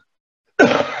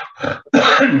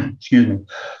 Excuse me.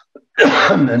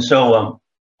 And so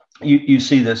you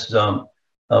see this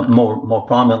more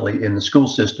prominently in the school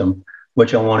system,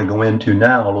 which I want to go into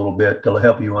now a little bit to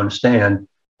help you understand.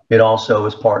 It also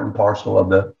is part and parcel of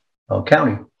the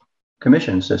county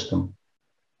commission system.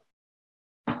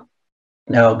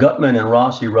 Now, Gutman and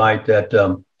Rossi write that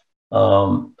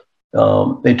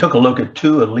they took a look at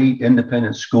 2 elite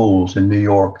independent schools in New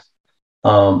York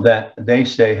that they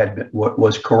say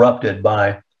was corrupted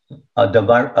by a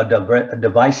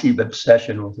divisive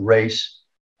obsession with race,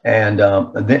 and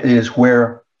that is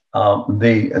where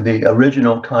the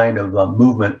original kind of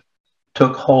movement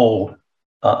took hold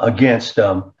against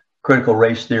critical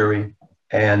race theory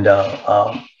and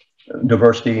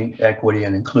diversity, equity,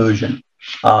 and inclusion,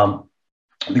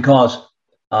 because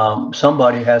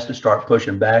somebody has to start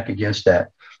pushing back against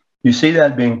that. You see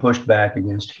that being pushed back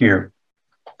against here,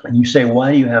 and you say,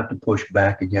 why do you have to push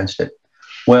back against it?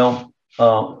 Well,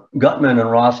 Gutman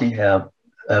and Rossi have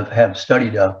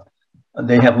studied,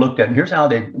 they have looked at, and here's how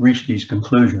they reached these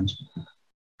conclusions.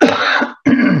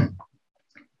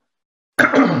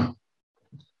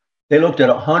 They looked at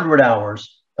 100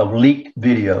 hours of leaked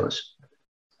videos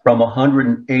from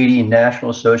 180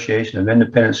 National Association of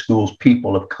Independent Schools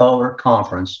People of Color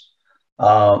conference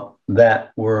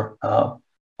that were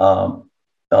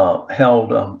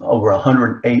held over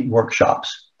 108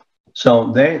 workshops.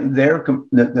 So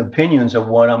the opinions of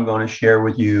what I'm going to share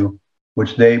with you,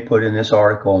 which they put in this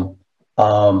article,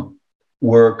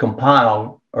 were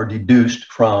compiled or deduced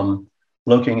from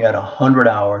looking at 100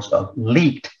 hours of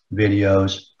leaked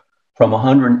videos from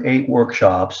 108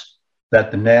 workshops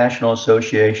that the National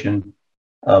Association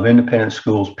of Independent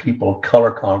Schools People of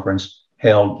Color Conference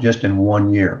held just in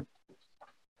 1 year.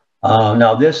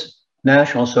 Now, this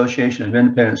National Association of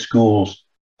Independent Schools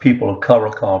People of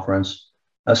Color Conference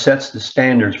sets the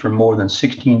standards for more than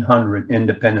 1,600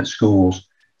 independent schools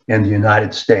in the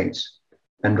United States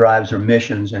and drives their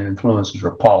missions and influences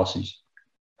their policies.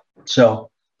 So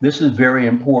this is very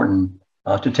important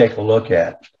to take a look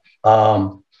at.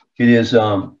 It is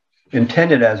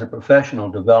intended as a professional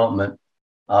development,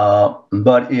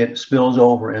 but it spills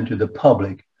over into the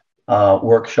public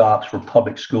workshops for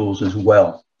public schools as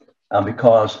well,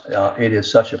 because it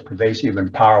is such a pervasive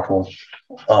and powerful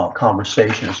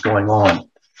conversation that's going on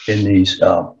in these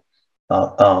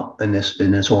in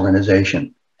this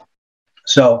organization.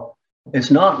 So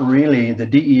it's not really the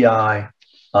DEI.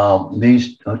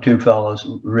 These 2 fellows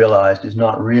realized is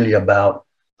not really about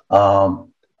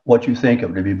what you think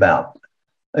of it to be about.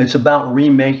 It's about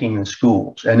remaking the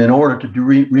schools. And in order to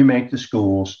remake the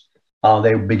schools,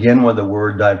 they begin with the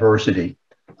word diversity,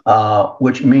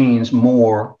 which means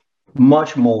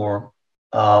much more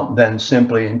than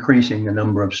simply increasing the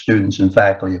number of students and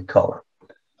faculty of color.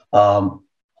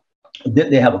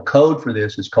 They have a code for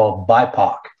this. It's called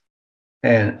BIPOC.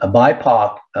 And a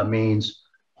BIPOC means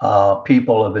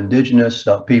people of indigenous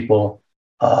people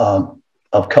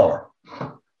of color.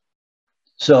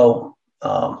 So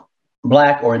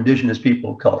Black or indigenous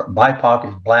people of color. BIPOC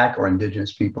is Black or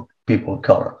indigenous people of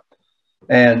color.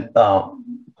 And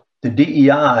the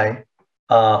DEI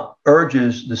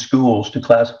urges the schools to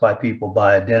classify people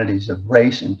by identities of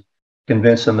race and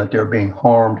convince them that they're being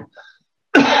harmed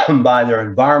by their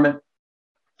environment.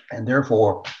 And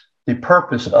therefore, the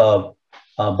purpose of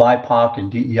BIPOC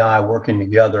and DEI working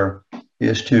together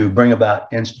is to bring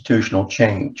about institutional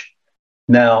change.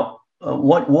 Now,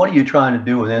 what are you trying to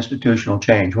do with institutional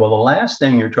change? Well, the last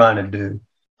thing you're trying to do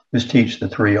is teach the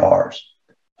 3 R's.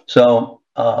 So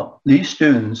these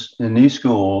students in these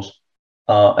schools,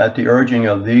 at the urging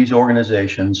of these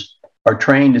organizations, are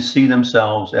trained to see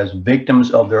themselves as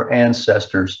victims of their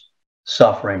ancestors'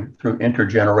 suffering through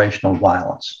intergenerational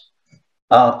violence.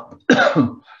 That's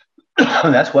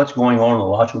what's going on in the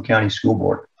Alachua County School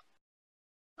Board.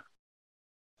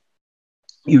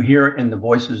 You hear it in the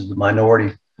voices of the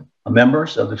minority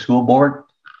members of the school board,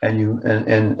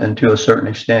 and to a certain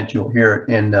extent, you'll hear it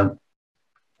in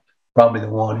probably the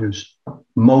one who's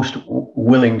most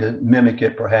willing to mimic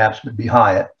it, perhaps, would be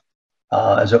Hyatt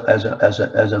as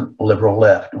a liberal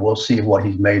left. We'll see what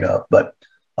he's made of, but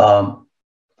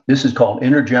this is called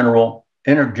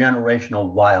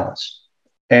intergenerational violence.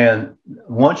 And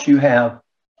once you have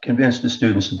convinced the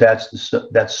students that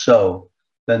that's so,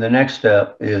 then the next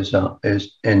step is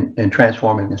in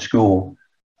transforming the school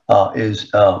is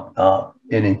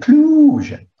in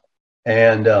inclusion.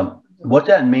 And what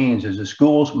that means is the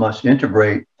schools must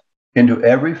integrate into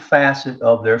every facet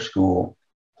of their school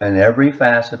and every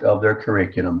facet of their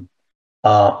curriculum,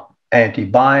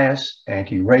 anti-bias,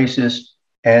 anti-racist,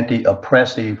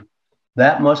 anti-oppressive.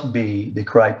 That must be the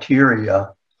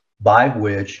criteria by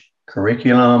which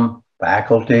curriculum,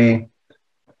 faculty,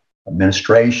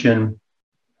 administration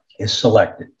is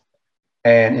selected.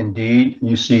 And indeed,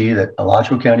 you see that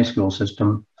Alachua County school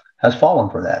system has fallen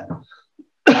for that.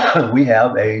 We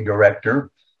have a director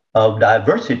of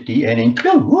diversity and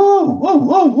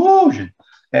inclusion,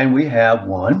 and we have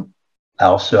one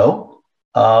also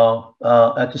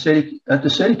at the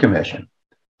city commission.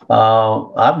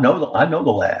 I know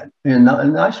the lad, and a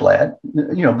nice lad,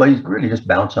 but he's really just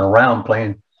bouncing around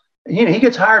playing. He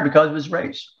gets hired because of his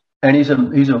race, and he's a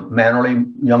mannerly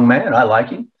young man. I like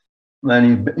him,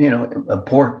 and a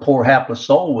poor hapless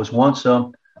soul was once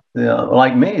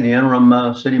like me, the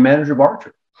interim city manager of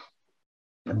Archer.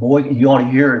 And boy, you ought to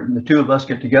hear the two of us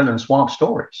get together and swamp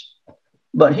stories.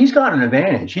 But he's got an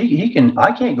advantage. He can.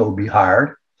 I can't go be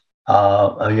hired,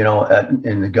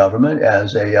 in the government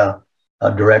as a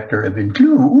director of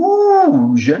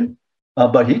inclusion,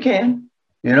 but he can,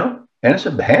 and it's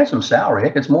a handsome salary.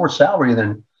 Heck, it's more salary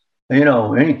than,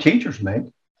 any teachers make.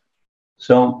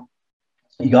 So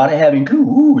you got to have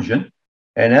inclusion,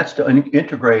 and that's to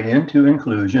integrate into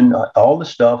inclusion all the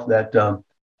stuff that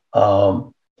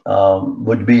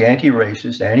would be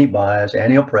anti-racist, anti-bias,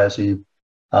 anti-oppressive.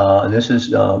 And this is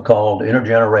called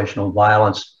intergenerational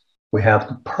violence. We have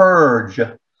to purge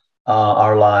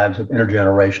our lives of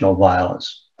intergenerational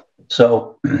violence.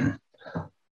 So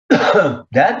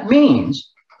that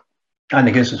means, I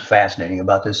think this is fascinating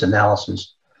about this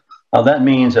analysis, that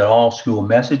means that all school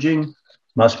messaging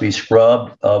must be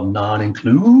scrubbed of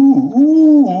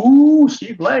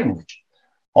non-inclusive language.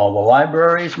 All the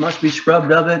libraries must be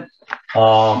scrubbed of it.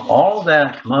 All of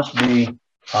that must be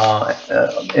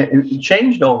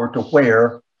changed over to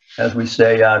where, as we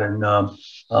say out in the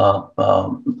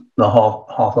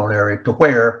Hawthorne area, to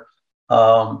where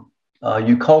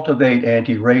you cultivate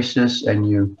anti-racists and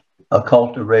you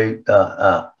cultivate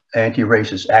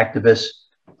anti-racist activists,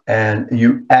 and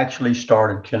you actually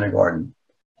start in kindergarten,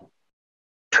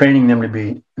 training them to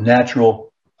be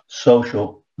natural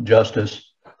social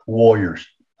justice warriors.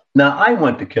 Now, I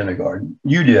went to kindergarten.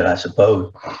 You did, I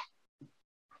suppose.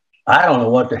 I don't know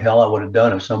what the hell I would have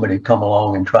done if somebody had come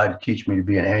along and tried to teach me to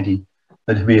be to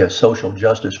be a social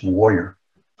justice warrior.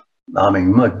 I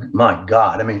mean, my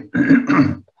God. I mean,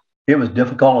 it was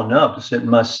difficult enough to sit in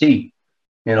my seat,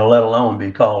 let alone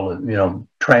be called,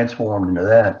 transformed into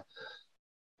that.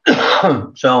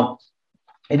 So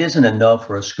it isn't enough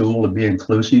for a school to be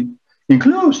inclusive.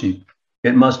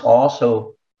 It must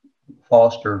also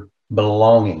foster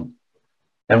belonging.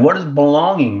 And what does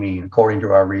belonging mean, according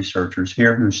to our researchers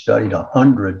here who studied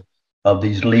 100 of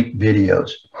these leaked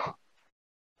videos,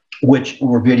 which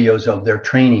were videos of their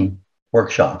training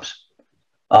workshops?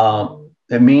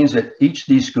 It means that each of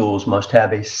these schools must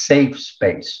have a safe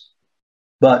space.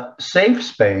 But safe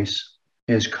space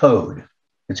is code.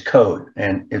 It's code.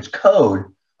 And it's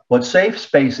code. What safe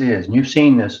space is, and you've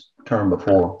seen this term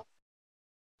before,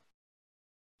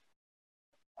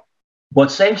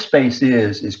 what safe space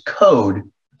is code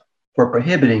for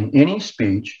prohibiting any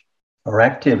speech or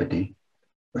activity,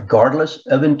 regardless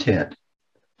of intent,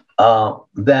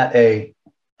 that a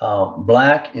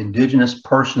Black, Indigenous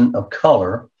person of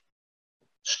color,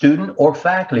 student or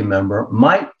faculty member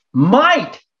might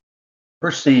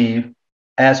perceive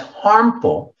as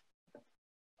harmful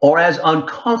or as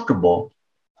uncomfortable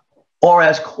or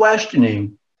as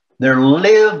questioning their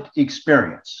lived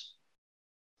experience.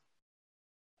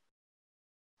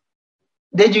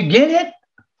 Did you get it?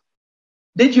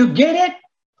 Did you get it?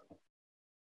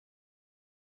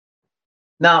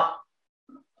 Now,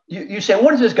 you say,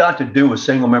 what has this got to do with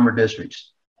single member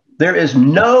districts? There is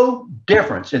no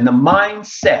difference in the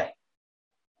mindset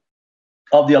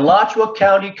of the Alachua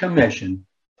County Commission,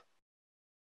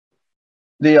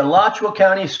 the Alachua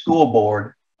County School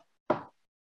Board,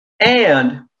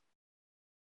 and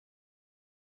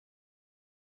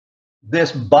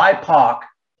this BIPOC,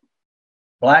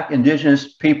 Black,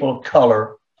 Indigenous, People of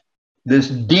Color, this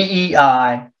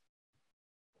DEI,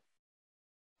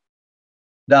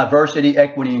 Diversity,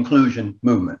 Equity, Inclusion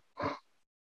movement.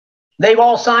 They've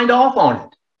all signed off on it.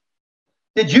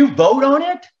 Did you vote on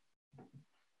it?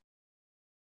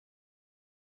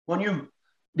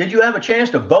 Did you have a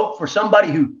chance to vote for somebody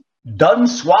who doesn't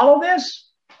swallow this?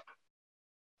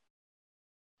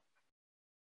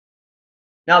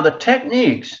 Now, the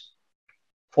techniques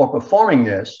for performing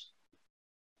this,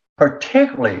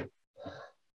 particularly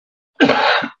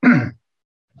at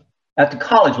the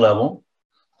college level,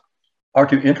 are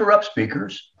to interrupt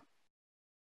speakers,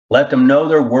 let them know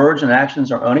their words and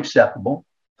actions are unacceptable,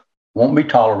 won't be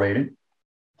tolerated,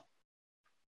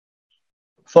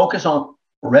 focus on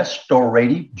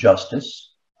restorative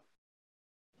justice.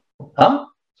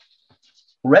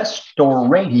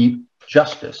 Restorative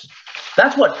justice.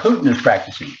 That's what Putin is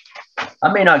practicing.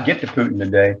 I may not get to Putin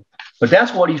today, but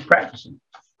that's what he's practicing.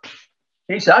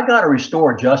 He said, I got to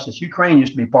restore justice. Ukraine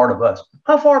used to be part of us.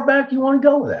 How far back do you want to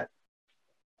go with that?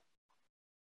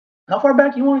 How far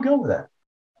back do you want to go with that?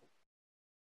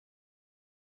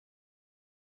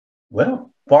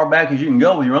 Well, far back as you can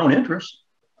go with your own interests.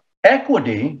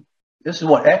 Equity, this is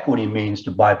what equity means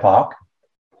to BIPOC,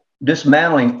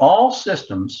 dismantling all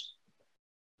systems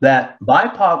that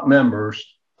BIPOC members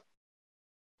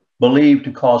believe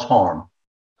to cause harm.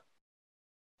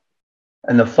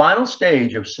 And the final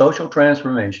stage of social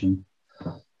transformation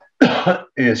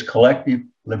is collective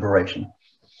liberation.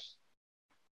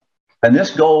 And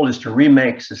this goal is to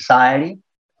remake society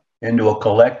into a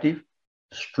collective,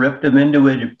 stripped of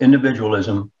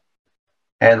individualism,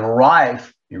 and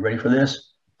rife, you ready for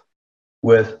this,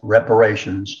 with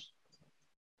reparations.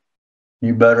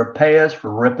 You better pay us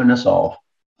for ripping us off.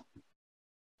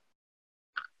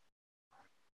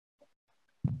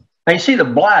 Now, you see, the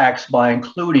blacks, by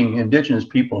including indigenous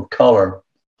people of color,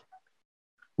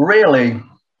 really,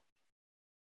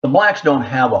 the blacks don't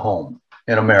have a home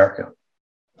in America.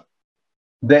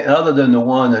 Other than the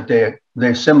one that they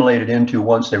assimilated into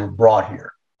once they were brought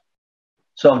here.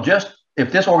 So just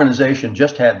if this organization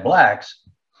just had blacks,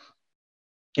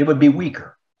 it would be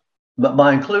weaker. But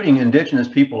by including indigenous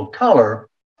people of color,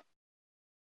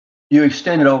 you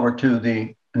extend it over to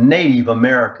the Native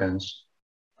Americans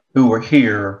who were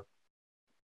here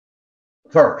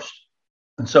first.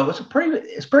 And so it's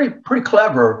pretty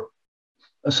clever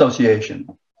association.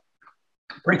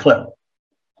 Pretty clever.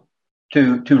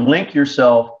 To link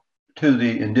yourself to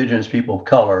the indigenous people of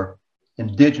color,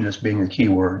 indigenous being the key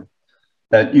word,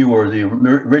 that you were the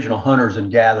original hunters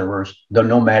and gatherers, the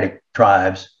nomadic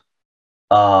tribes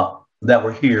that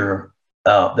were here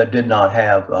that did not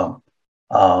have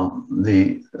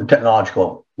the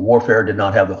technological warfare, did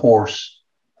not have the horse,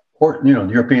 the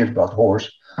Europeans brought the horse.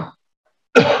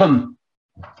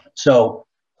 So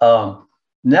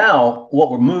now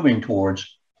what we're moving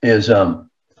towards is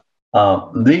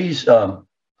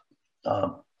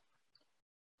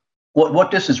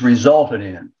what this has resulted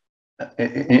in,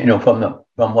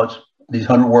 from what's these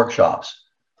 100 workshops.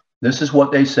 This is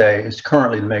what they say is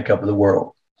currently the makeup of the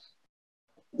world.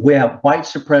 We have white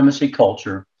supremacy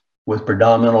culture with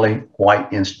predominantly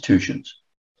white institutions,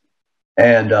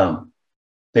 and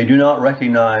they do not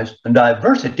recognize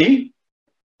diversity.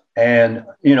 And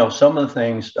some of the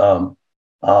things that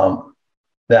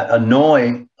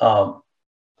annoy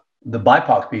the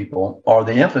BIPOC people are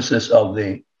the emphasis of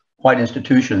the white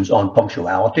institutions on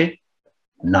punctuality,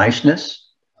 niceness,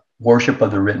 worship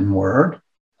of the written word,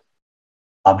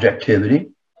 objectivity,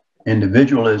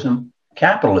 individualism,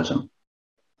 capitalism.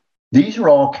 These are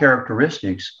all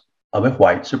characteristics of a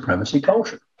white supremacy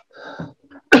culture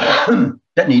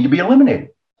that need to be eliminated.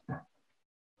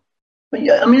 But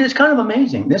yeah, it's kind of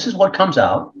amazing. This is what comes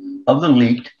out of the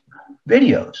leaked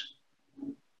videos.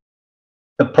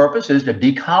 The purpose is to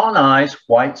decolonize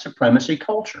white supremacy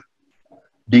culture,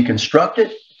 deconstruct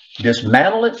it,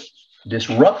 dismantle it,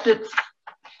 disrupt it,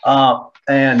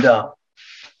 and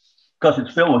because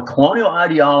it's filled with colonial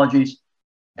ideologies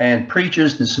and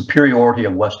preaches the superiority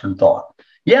of Western thought.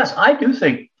 Yes, I do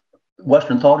think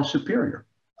Western thought is superior.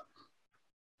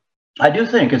 I do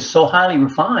think it's so highly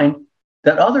refined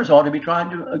that others ought to be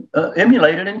trying to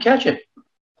emulate it and catch it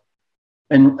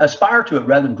and aspire to it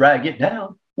rather than drag it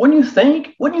down. Wouldn't you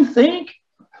think? Wouldn't you think?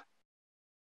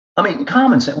 I mean,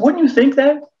 common sense. Wouldn't you think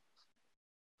that?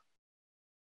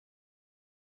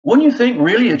 Wouldn't you think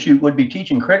really that you would be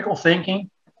teaching critical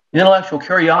thinking, intellectual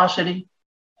curiosity,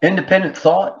 independent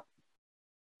thought,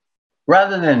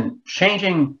 rather than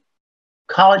changing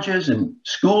colleges and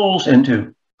schools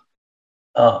into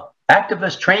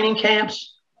activist training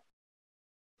camps?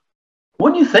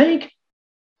 Wouldn't you think?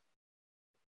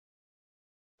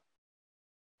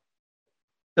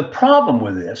 The problem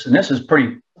with this, and this is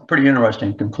pretty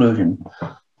interesting conclusion,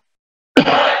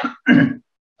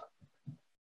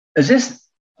 is this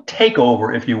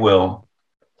takeover, if you will,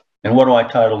 and what do I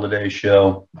title today's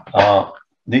show?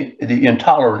 The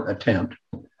intolerant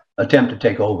attempt to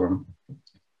take over,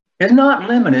 is not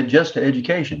limited just to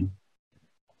education.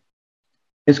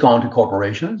 It's gone to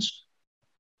corporations,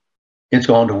 it's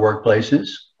gone to workplaces,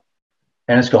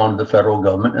 and it's gone to the federal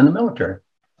government and the military.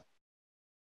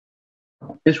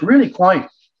 It's really quite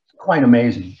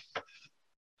amazing.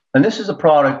 And this is a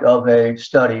product of a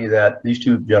study that these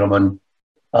two gentlemen,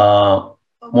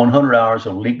 100 hours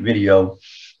of leaked video,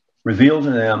 revealed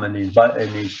to them in these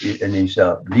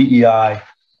DEI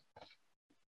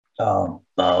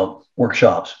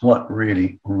workshops what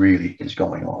really is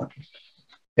going on.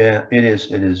 And it is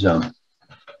the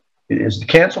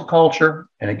cancel culture,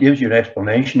 and it gives you an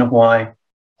explanation of why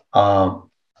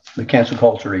the cancel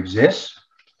culture exists.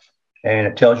 And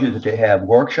it tells you that they have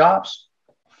workshops.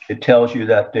 It tells you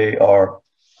that they are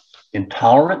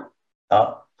intolerant.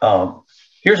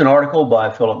 Here's an article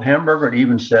by Philip Hamburger. It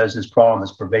even says this problem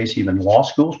is pervasive in law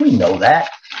schools. We know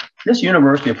that. This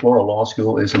University of Florida Law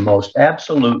School is the most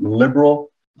absolute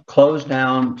liberal, closed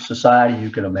down society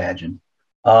you can imagine.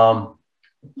 The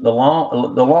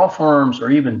law firms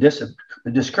are even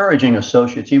discouraging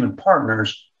associates, even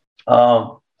partners,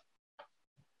 from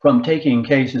taking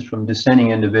cases from dissenting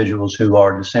individuals who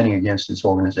are dissenting against this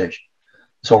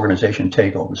organizational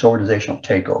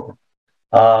takeover.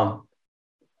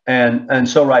 And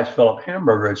so writes Philip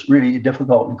Hamburger, it's really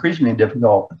difficult, increasingly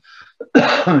difficult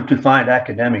to find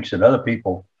academics and other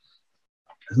people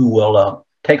who will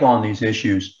take on these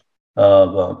issues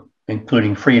of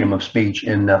including freedom of speech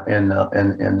in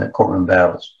the courtroom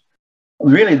battles.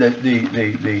 Really,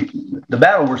 the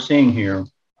battle we're seeing here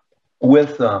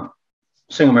with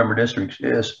single member districts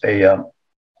is a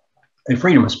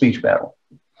freedom of speech battle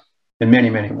in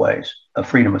many ways, a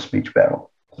freedom of speech battle.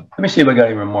 Let me see if I got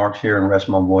any remarks here and rest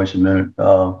my voice a minute.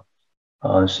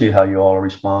 See how you all are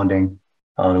responding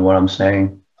to what I'm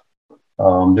saying.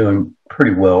 I'm doing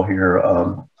pretty well here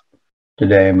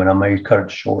today, but I may cut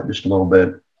it short just a little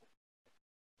bit.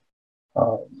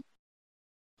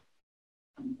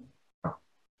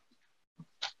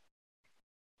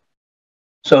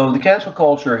 So the cancel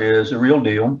culture is a real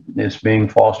deal. It's being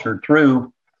fostered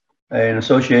through an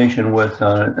association with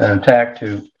an attack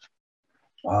to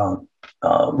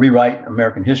rewrite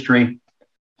American history.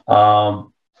 The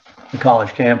college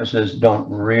campuses don't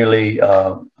really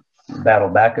battle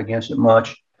back against it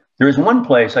much. There is one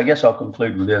place, I guess I'll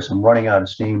conclude with this. I'm running out of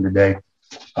steam today.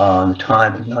 The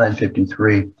time is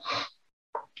 9:53.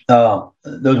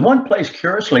 There's one place,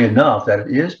 curiously enough, that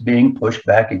it is being pushed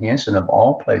back against, and of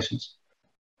all places,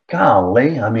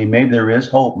 golly, I mean, maybe there is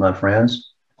hope, my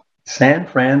friends. San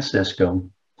Francisco.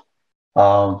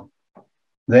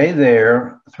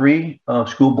 Three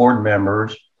school board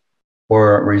members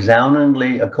were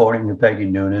resoundingly, according to Peggy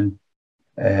Noonan,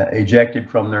 ejected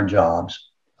from their jobs.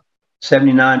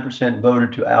 79%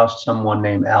 voted to oust someone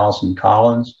named Allison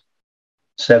Collins.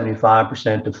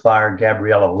 75% to fire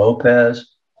Gabriela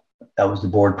Lopez, that was the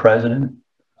board president,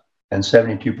 and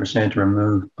 72% to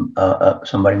remove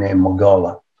somebody named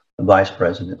Mogola, the vice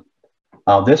president.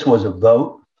 This was a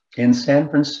vote in San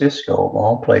Francisco, of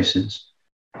all places,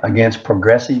 against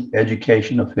progressive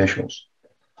education officials.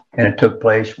 And it took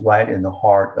place right in the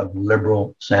heart of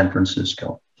liberal San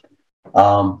Francisco.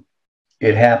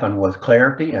 It happened with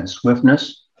clarity and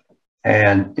swiftness.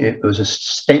 And it was a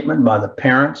statement by the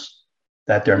parents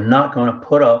that they're not going to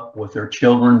put up with their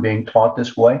children being taught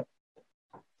this way.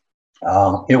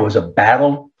 It was a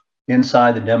battle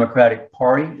inside the Democratic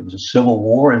Party. It was a civil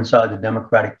war inside the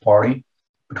Democratic Party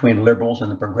between liberals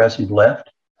and the progressive left.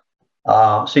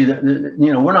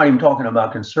 We're not even talking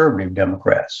about conservative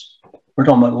Democrats. We're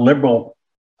talking about liberal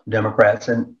Democrats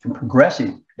and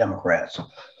progressive Democrats.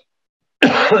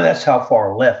 That's how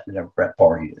far left the Democrat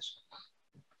Party is.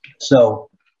 So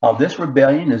this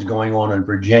rebellion is going on in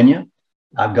Virginia.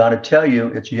 I've got to tell you,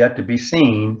 it's yet to be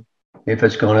seen if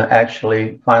it's going to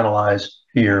actually finalize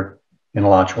here in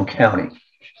Alachua County.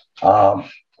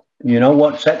 You know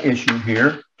what's at issue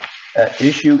here? At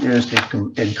issue is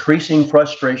the increasing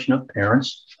frustration of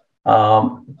parents.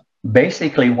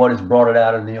 Basically, what has brought it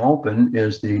out in the open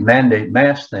is the mandate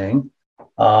mask thing,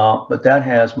 but that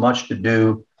has much to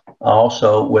do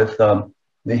also with the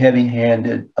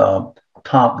heavy-handed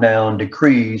top-down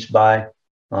decrees by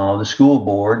the school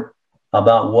board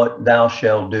about what thou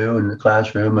shalt do in the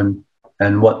classroom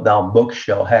and what thou books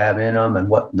shall have in them and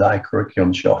what thy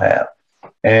curriculum shall have.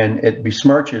 And it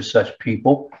besmirches such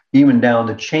people, even down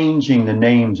to changing the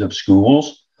names of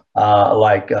schools,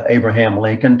 like Abraham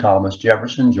Lincoln, Thomas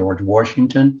Jefferson, George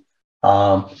Washington.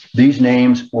 These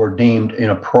names were deemed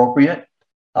inappropriate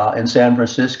in San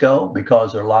Francisco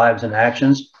because their lives and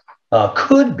actions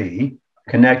could be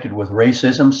connected with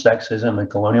racism, sexism, and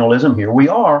colonialism. Here we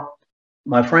are,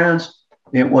 my friends.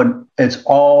 It's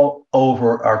all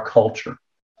over our culture.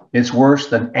 It's worse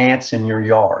than ants in your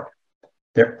yard.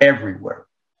 They're everywhere.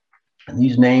 And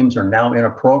these names are now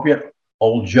inappropriate.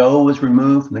 Old Joe was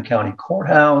removed from the county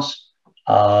courthouse.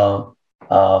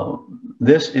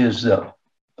 This is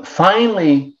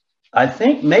finally, I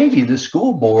think maybe the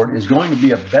school board is going to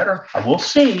be we'll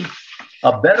see,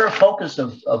 a better focus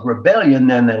of rebellion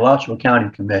than the Alachua County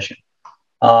Commission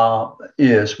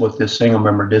is with this single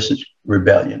member district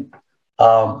rebellion.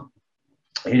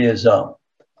 It is, I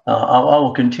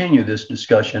will continue this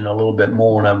discussion a little bit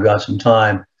more when I've got some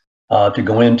time to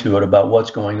go into it about what's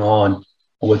going on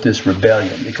with this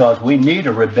rebellion, because we need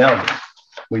a rebellion.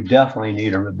 We definitely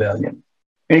need a rebellion.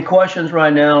 Any questions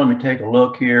right now? Let me take a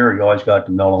look here. You always got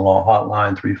the Mellon Law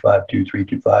Hotline,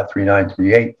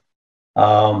 352-325-3938.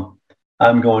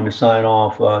 I'm going to sign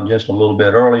off just a little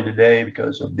bit early today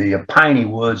because of the piney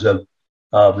woods of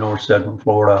North Central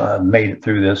Florida. I made it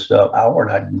through this hour,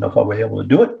 and I didn't know if I would be able to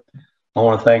do it. I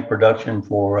want to thank production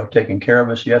for taking care of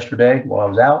us yesterday while I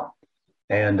was out,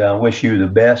 and wish you the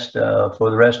best for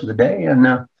the rest of the day.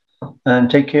 And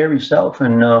take care of yourself,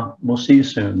 and we'll see you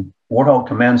soon. Warthog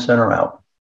Command Center out.